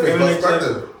 everybody's different. Give an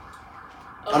Perspective.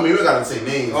 I mean, we gotta say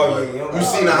names. Oh, but yeah, you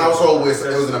seen a household where it was an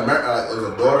it was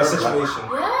a daughter. Situation.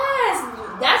 Yes,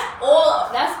 that's all.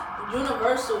 That's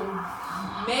universal.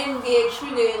 Men get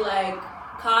treated like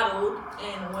coddled,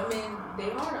 and women they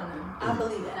hard on them. I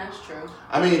believe that. That's true.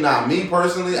 I mean, me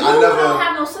personally, You I never. don't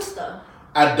have no sister.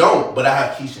 I don't, but I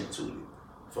have Keisha and Tootie.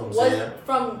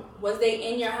 Was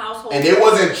they in your household? And it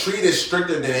wasn't treated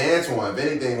stricter than Antoine. If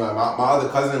anything, like my other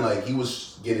cousin, like he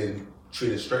was getting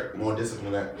treated strict, more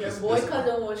disciplined. Your boy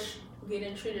cousin was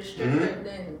getting treated stricter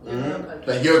than your cousin.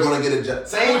 Like you're gonna get a job.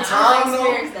 Same time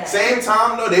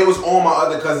though, they was on my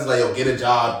other cousins like, yo, get a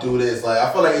job, do this. Like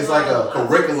I feel like it's like a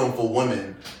curriculum for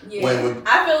women. Yeah.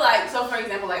 I feel like, so for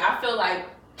example, like I feel like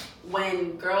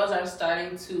when girls are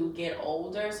starting to get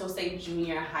older, so say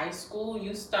junior high school,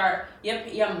 you start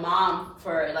your mom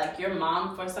for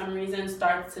some reason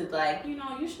starts to like, you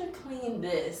know, you should clean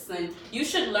this and you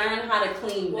should learn how to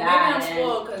clean that.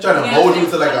 Trying to mold you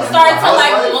to like a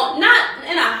housewife? Not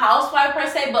in a housewife per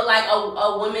se, but like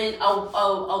a woman,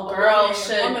 a girl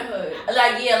should womanhood.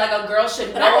 Like a girl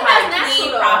should know how to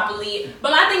clean properly.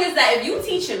 But my thing is that if you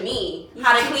teaching me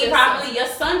how to clean properly, your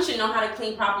son should know how to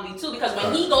clean properly too. Because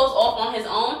when he goes off on his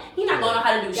own, he not gonna know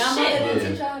how to do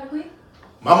shit.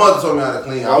 My mother told me how to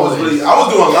clean. I was doing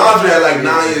laundry at like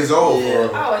 9 years old. Yeah.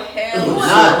 Oh hell!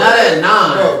 Not at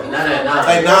 9. Not at 9.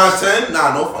 Like 9, 10.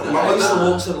 Nah, no funny. I used to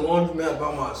walk to the laundromat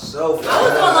by myself. I was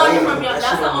doing laundry from y'all.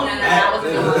 That's the only thing I was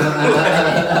doing.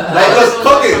 Like, let's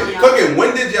cooking. When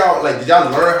did y'all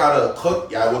learn how to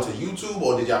cook? Y'all went to YouTube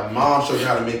or did y'all mom show you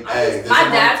how to make eggs? My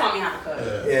dad taught me how to cook.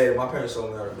 Yeah, my parents told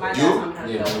me how to cook. My dad taught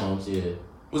me how to cook. Moms, yeah.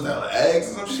 Was that like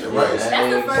eggs or some shit? Right. That's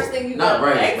the first thing you Not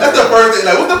right. That's the first thing.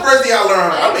 Like, what's the first thing y'all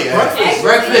learn? I mean,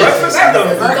 breakfast.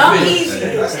 Dumb easy.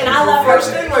 And I love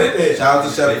first thing right there. Shout out to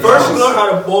Chef. First, you learn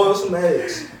how to boil some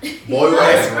eggs. Boil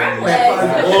eggs.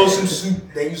 Boil some soup.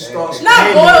 Then you start.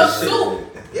 Not boiled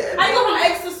soup. Yeah. How you go from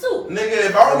eggs to soup?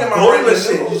 Nigga, if I don't get my boiling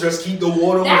shit, you just keep the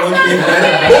water on That's and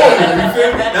not boil. You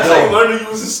feel me? That's how you learn to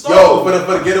use a stove. Yo,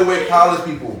 for the getaway college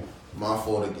people, my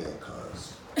fault again.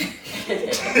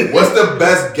 What's the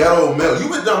best ghetto meal? You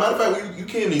been done. Matter of fact, you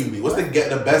came to UB. What's the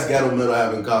best ghetto meal I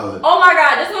have in college? Oh my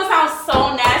god, this one sounds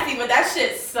so nasty, but that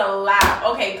shit slap.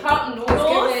 Okay, cup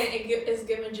noodles. It's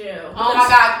giving jail. Oh my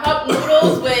god, cup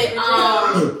noodles with I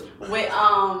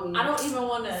don't even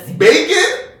want to.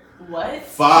 Bacon? What?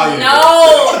 Fire.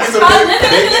 No. Listen.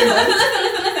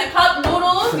 Cup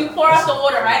noodles. You pour out the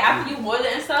water, right? After you boil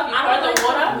it and stuff, you pour out the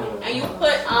water and you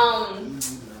put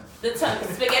the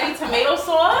spaghetti tomato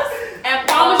sauce and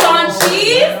Parmesan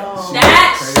cheese.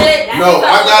 That shit. I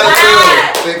got it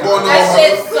too. That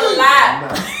shit slap.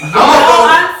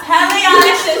 I'm telling y'all,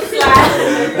 that shit slap.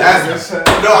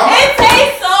 It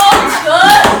tastes so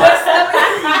good.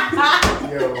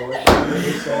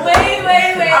 Wait.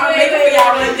 I'm making for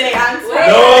y'all one day.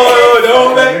 No,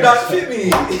 don't make that fit me.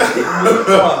 That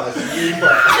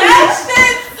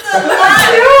shit slap.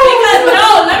 Because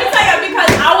no, let me tell you, because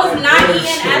I was not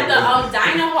eating at the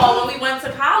dining hall when we went to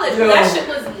college. That shit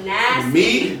was nasty.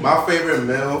 Me, my favorite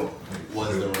meal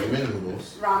was the ramen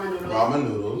noodles. Ramen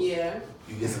noodles. Yeah.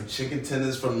 You get some chicken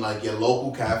tenders from like your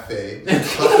local cafe,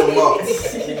 cut them up,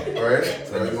 right?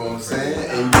 You know what I'm saying?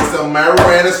 And you get some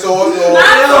marinara sauce or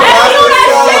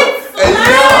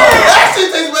that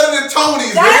shit tastes better than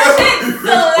Tony's. That shit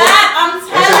slap. I'm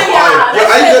telling y'all.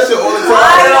 I eat that shit all the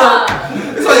time.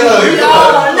 It's like no,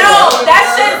 that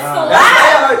shit slap.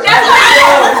 That's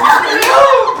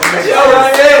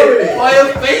why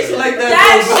your face like that?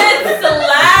 That shit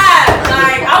slap.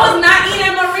 Like I was not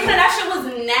eating Marina. That shit was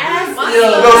nasty.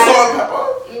 No salt and pepper.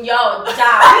 Yo,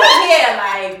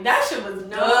 like that shit was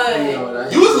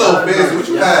good. You was a little busy. What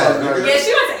you had? Yeah,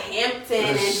 she went to Hampton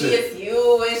and GSU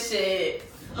and shit.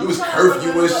 You was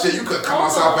curfew and shit. You could come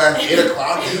outside past 8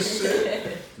 o'clock and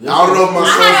shit. I don't know if my I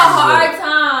had a hard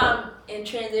time in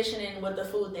transitioning with the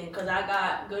food thing because I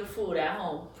got good food at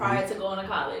home prior to going to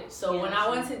college. So when I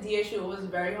went to DSU, it was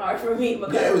very hard for me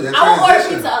because I would order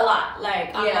pizza a lot.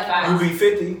 Like you be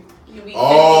 50.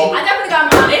 Oh, I definitely got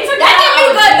mine. That did me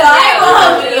good though. I ain't gonna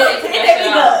hold you. It did me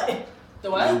good. The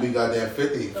what? You be goddamn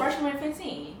 50. Freshman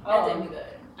 15. That did me good.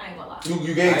 I ain't gonna lie.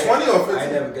 You gained 20 or 50? I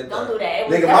never get that. Don't do that.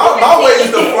 Nigga, my weight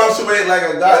used to fluctuate like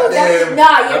a goddamn.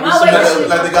 My weight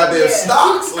like the goddamn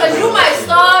stocks. Because you might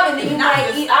starve and then you might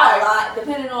eat out a lot,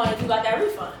 depending on if you got that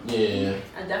refund. Yeah.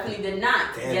 I definitely did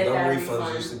not get them that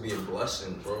refunds refund. used to be a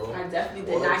blessing, bro. I definitely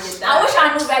did not get that. I wish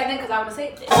I knew back then because I would have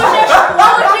saved it. What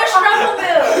was your struggle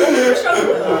bill?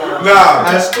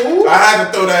 Nah, at school, I had to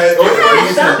throw that. I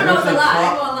had Domino's a lot. I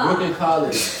ain't gonna lie. Brooklyn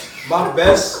College. my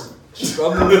best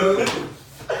struggle bill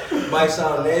might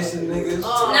sound nasty, niggas. Nah,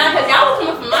 cause y'all was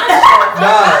coming from my shit.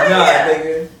 Nah,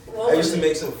 nigga. I used to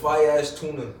make some fire ass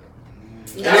tuna. And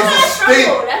it's a stink.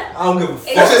 I don't give a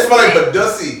fuck. That shit smell like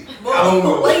Badussi. I don't give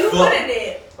a fuck. What you put in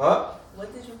it? Huh?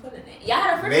 What did you put in it? Y'all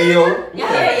had a fridge? Mayo.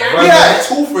 Yeah. We had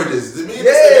 2 fridges. Me and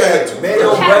this nigga had 2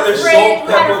 Mayo, We had a brother, fridge, salt, we had a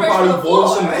pepper, fridge probably for the boil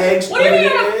floor. some eggs. What do you put it mean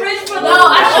in a there. fridge for No,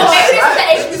 I don't know. Maybe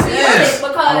it's the HBC Yes.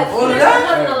 because All of we that?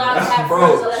 wasn't allowed to have Bro,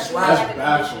 fridges unless you had like a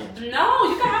condition. No,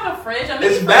 you can have a fridge. I mean,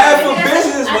 It's you bad can- for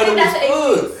business, I but think it was that's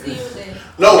good. the HBCU then.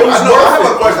 No, It was I know. I have worth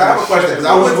a it. question. I have a question because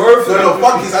I It was went. worth it. No,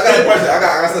 fuck this. I got a question. I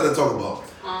got something to talk about.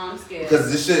 I'm scared.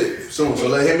 Because this shit soon. So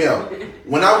hear me out.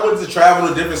 When I went to travel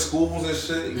to different schools and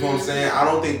shit, you know what I'm saying? I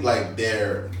don't think like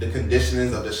the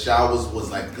conditionings of the showers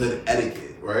was like good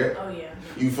etiquette, right? Oh yeah.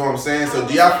 You feel what I'm saying? So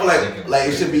do y'all feel like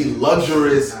it should be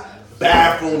luxurious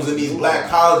bathrooms in these black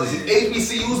colleges?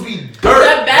 These HBCUs be dirt.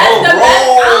 The best. bro.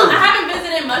 I haven't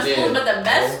visited much Yeah. schools, but the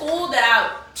best school that I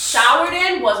showered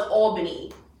in was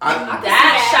Albany. I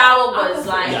That shower was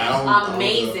like Yeah, I don't-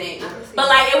 amazing. But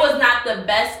like it was not the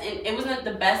best it wasn't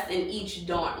the best in each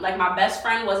dorm. Like my best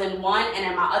friend was in one and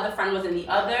then my other friend was in the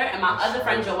other, and my other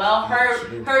friend Joelle,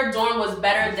 her dorm was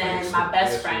better than my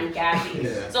best friend Gabby.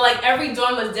 Yeah. So like every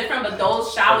dorm was different, but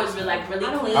those showers were like really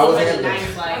clean, I was really in there.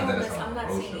 nice. Like I'm not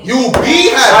seeing it. UB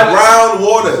had brown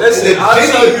water. Listen, And I'll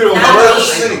Jenny- tell you the Not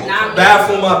worst me. Not me.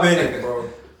 bathroom I've been in, bro.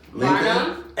 Lincoln?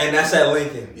 Barnum? And that's at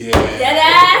Lincoln. Yeah. Dead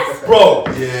ass. Bro,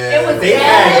 Yeah. It was they bad.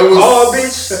 had It was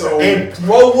garbage so- and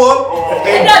throw up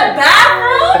In and the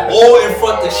bathroom. all in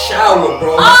front of the shower,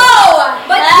 bro. Oh,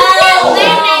 but you can't Oh,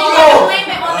 blame that. You bro. gotta blame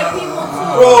it on the people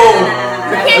too. Bro,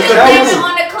 You can't just that blame was- it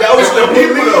on the that was the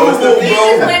cleaners. people though. You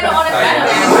just blame Bro, it on the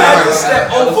you cleaners. had to step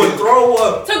over, throw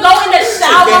up. To go in the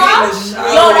shower, get in the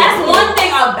shower. yo, that's one thing.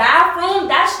 A bathroom,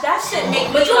 that shit make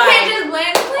me But you like, can't just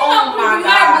blame the cleaner. Oh my You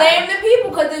gotta God. blame the people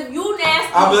because if you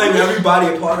nasty, I blame everybody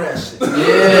a part of that shit.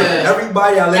 Yeah.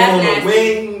 Everybody I live That's on the nasty.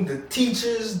 wing, the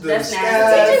teachers, the That's nasty.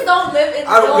 staff. teachers don't live in.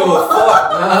 I don't give a no-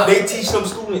 fuck. They teach them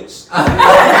students.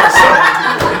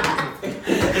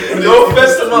 No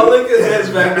offense to my Lincoln heads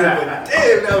back then, but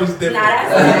damn, that was different. Nah,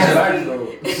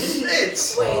 that's nasty.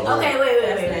 Shit. Wait, okay, That's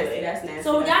wait. nasty. That's nasty.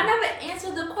 So y'all never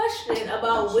answered the question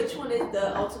about which one is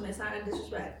the ultimate sign of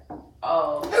disrespect.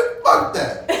 Oh, Fuck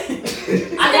that. I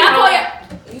I didn't call know.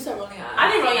 you. You said rolling eyes.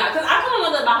 I didn't really because I don't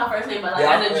know about her first name, but like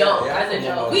Yeah, as a joke, yeah, as a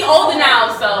yeah. joke. We older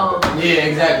now, so Yeah,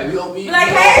 exactly. We Like,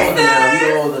 we hey, older now. sis.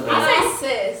 We older now. I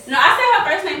say sis. no, I say her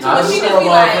first name too, Nah, but this she is just more be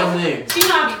about like, her name. she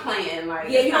know I be playing like.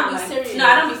 Yeah, it's you don't not be like, serious. No,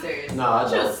 I don't be serious. No, I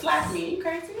She'll don't. slap me. You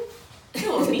crazy? She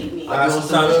will beat me. Nah,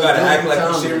 sometimes you gotta act like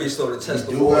you're serious though to test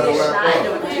the You gotta waters. wrap Nah, I up. ain't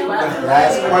doing that.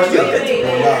 Last question.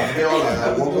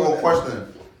 wait. One more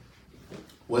question.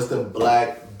 What's the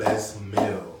black best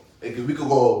meal? Like, we could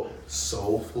go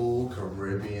soul food,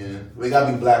 Caribbean. We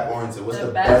gotta be black oriented. What's the,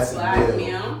 best black meal?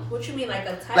 meal? What you mean, like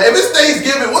a type? Like if it's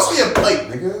Thanksgiving, what's on your plate,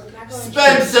 nigga? Macaroni and cheese.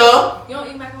 Spencer. You don't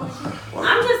eat macaroni and cheese?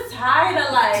 I'm just tired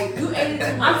of like. You ate it too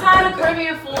I'm much. tired of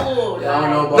Caribbean food. Yeah, I don't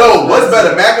know about No, what's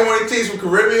better, macaroni cheese from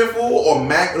Caribbean food or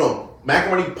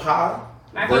macaroni pie?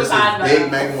 Macaroni versus pie is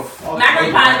baked better. macaroni.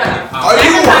 Macaroni pie is better. Are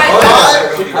you Macaroni pie is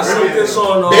high? I see this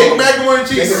on Baked macaroni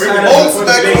cheese, They most said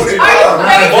macaroni Are you pie.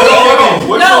 crazy? Hold on.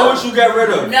 Which No. one would you get rid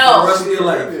of? No. For the rest of your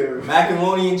life?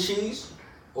 Macaroni and cheese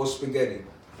or spaghetti?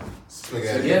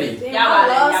 Spaghetti. Spaghetti. Damn, Y'all I about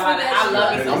it. love Y'all about it. I love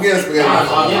spaghetti. it. I'm getting spaghetti.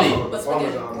 Spaghetti. But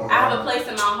spaghetti. I have a place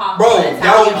in Mount Hoffman. Bro, That's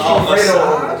y'all how keep we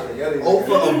side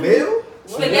over a meal?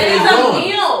 Spaghetti is a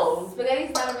meal.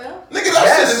 Spaghetti's not a meal? Nigga,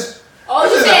 that shit is. Oh,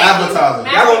 This you is said an appetizer.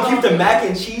 mac- Y'all gonna keep the mac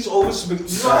and cheese over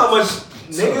spaghetti? You know how much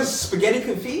niggas spaghetti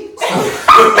can feed?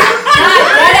 Not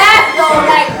dead ass though,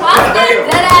 like pasta,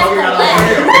 dead ass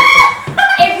collect.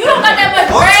 If you don't got that much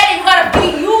bread and you gotta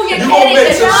feed you, your You kid gonna and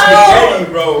mix your some dog. spaghetti,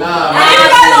 bro. Nah. And you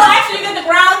guys don't actually get the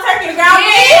ground turkey, the ground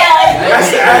beef. That's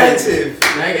the additive.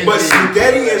 Mac and But cheese.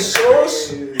 spaghetti and sauce,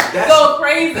 that's Go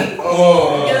crazy.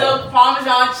 oh. Get a little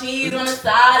Parmesan cheese on the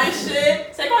side and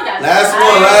shit. Say, I got Last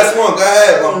one. Go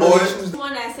ahead, my boy. The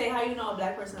one that say how you know a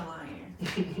black person a liar.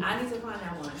 I need to find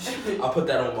that one. I put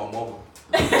that on my mama.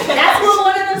 That's what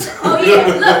one of them. Oh yeah,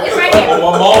 look, it's right here. On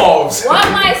my mom's.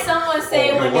 What might someone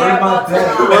say when Word they're my about to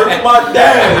dad. lie? Word my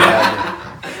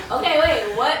dad. Okay,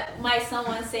 wait. What might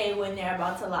someone say when they're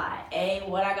about to lie? A,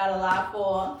 what I gotta lie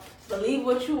for? Believe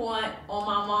what you want. On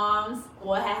my mom's,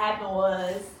 what had happened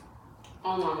was.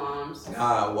 On my mom's.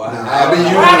 Nah, what Nah, happened? I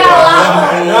mean, What I gotta lie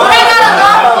for? What I gotta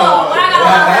lie for? What I gotta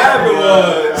What lie happened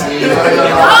was. for?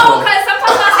 No, because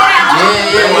sometimes I say that.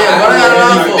 Yeah. What I gotta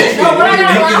lie for? No, what I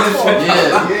gotta lie for?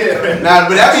 Yeah. Nah,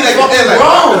 but that be like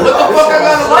Wrong. What the fuck I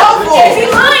gotta lie Is for? he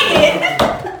lying?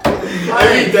 I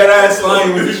be dead ass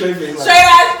lying with a straight face. Like, Straight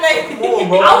ass face. come on,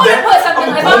 bro. I wanna put something.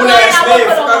 I'm a If I'm grown lying, ass I man. wanna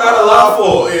put Fuck I on gotta my lie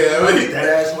for. Yeah, I mean, Dead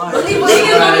ass lying. Believe what Niggas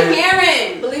you gonna want. be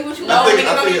hearing. Believe what you No, want. niggas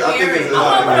gonna be I think hearing. it's I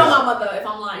wanna put a on my mother if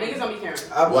I'm lying. Niggas gonna be hearing.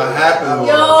 what happened was.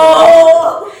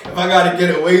 Yo. If I gotta get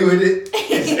away with it,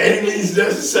 it's any means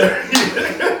necessary.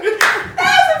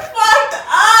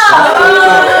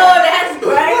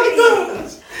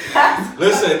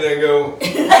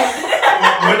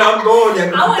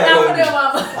 would that not on put it on my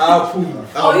butt. I'll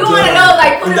prove. Oh, you want to know,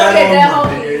 like, put it on your dead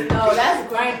homies. No, that's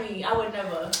grimy. I would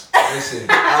never. Listen,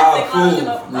 I'll prove.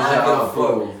 I'll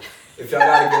prove. If y'all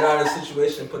gotta get out of the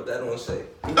situation, put that on safe.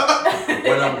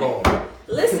 When I'm going.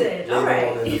 Listen,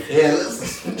 alright. Yeah,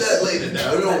 let's put that later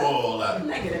now. We don't want all that.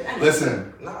 Negative.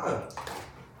 Listen, Nah.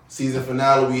 season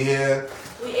finale, we here.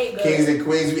 We ate good. Kings and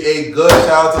Queens, we ate good.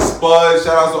 Shout out to Spud.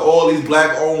 Shout out to all these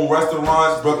black-owned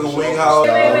restaurants. Brooklyn Wing House.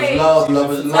 Wait. Love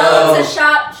is Tell love. them to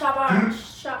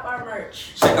shop our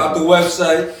merch. Check out the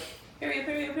website. Period.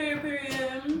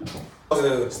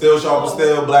 Still Sharp and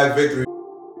Still, Black Victory.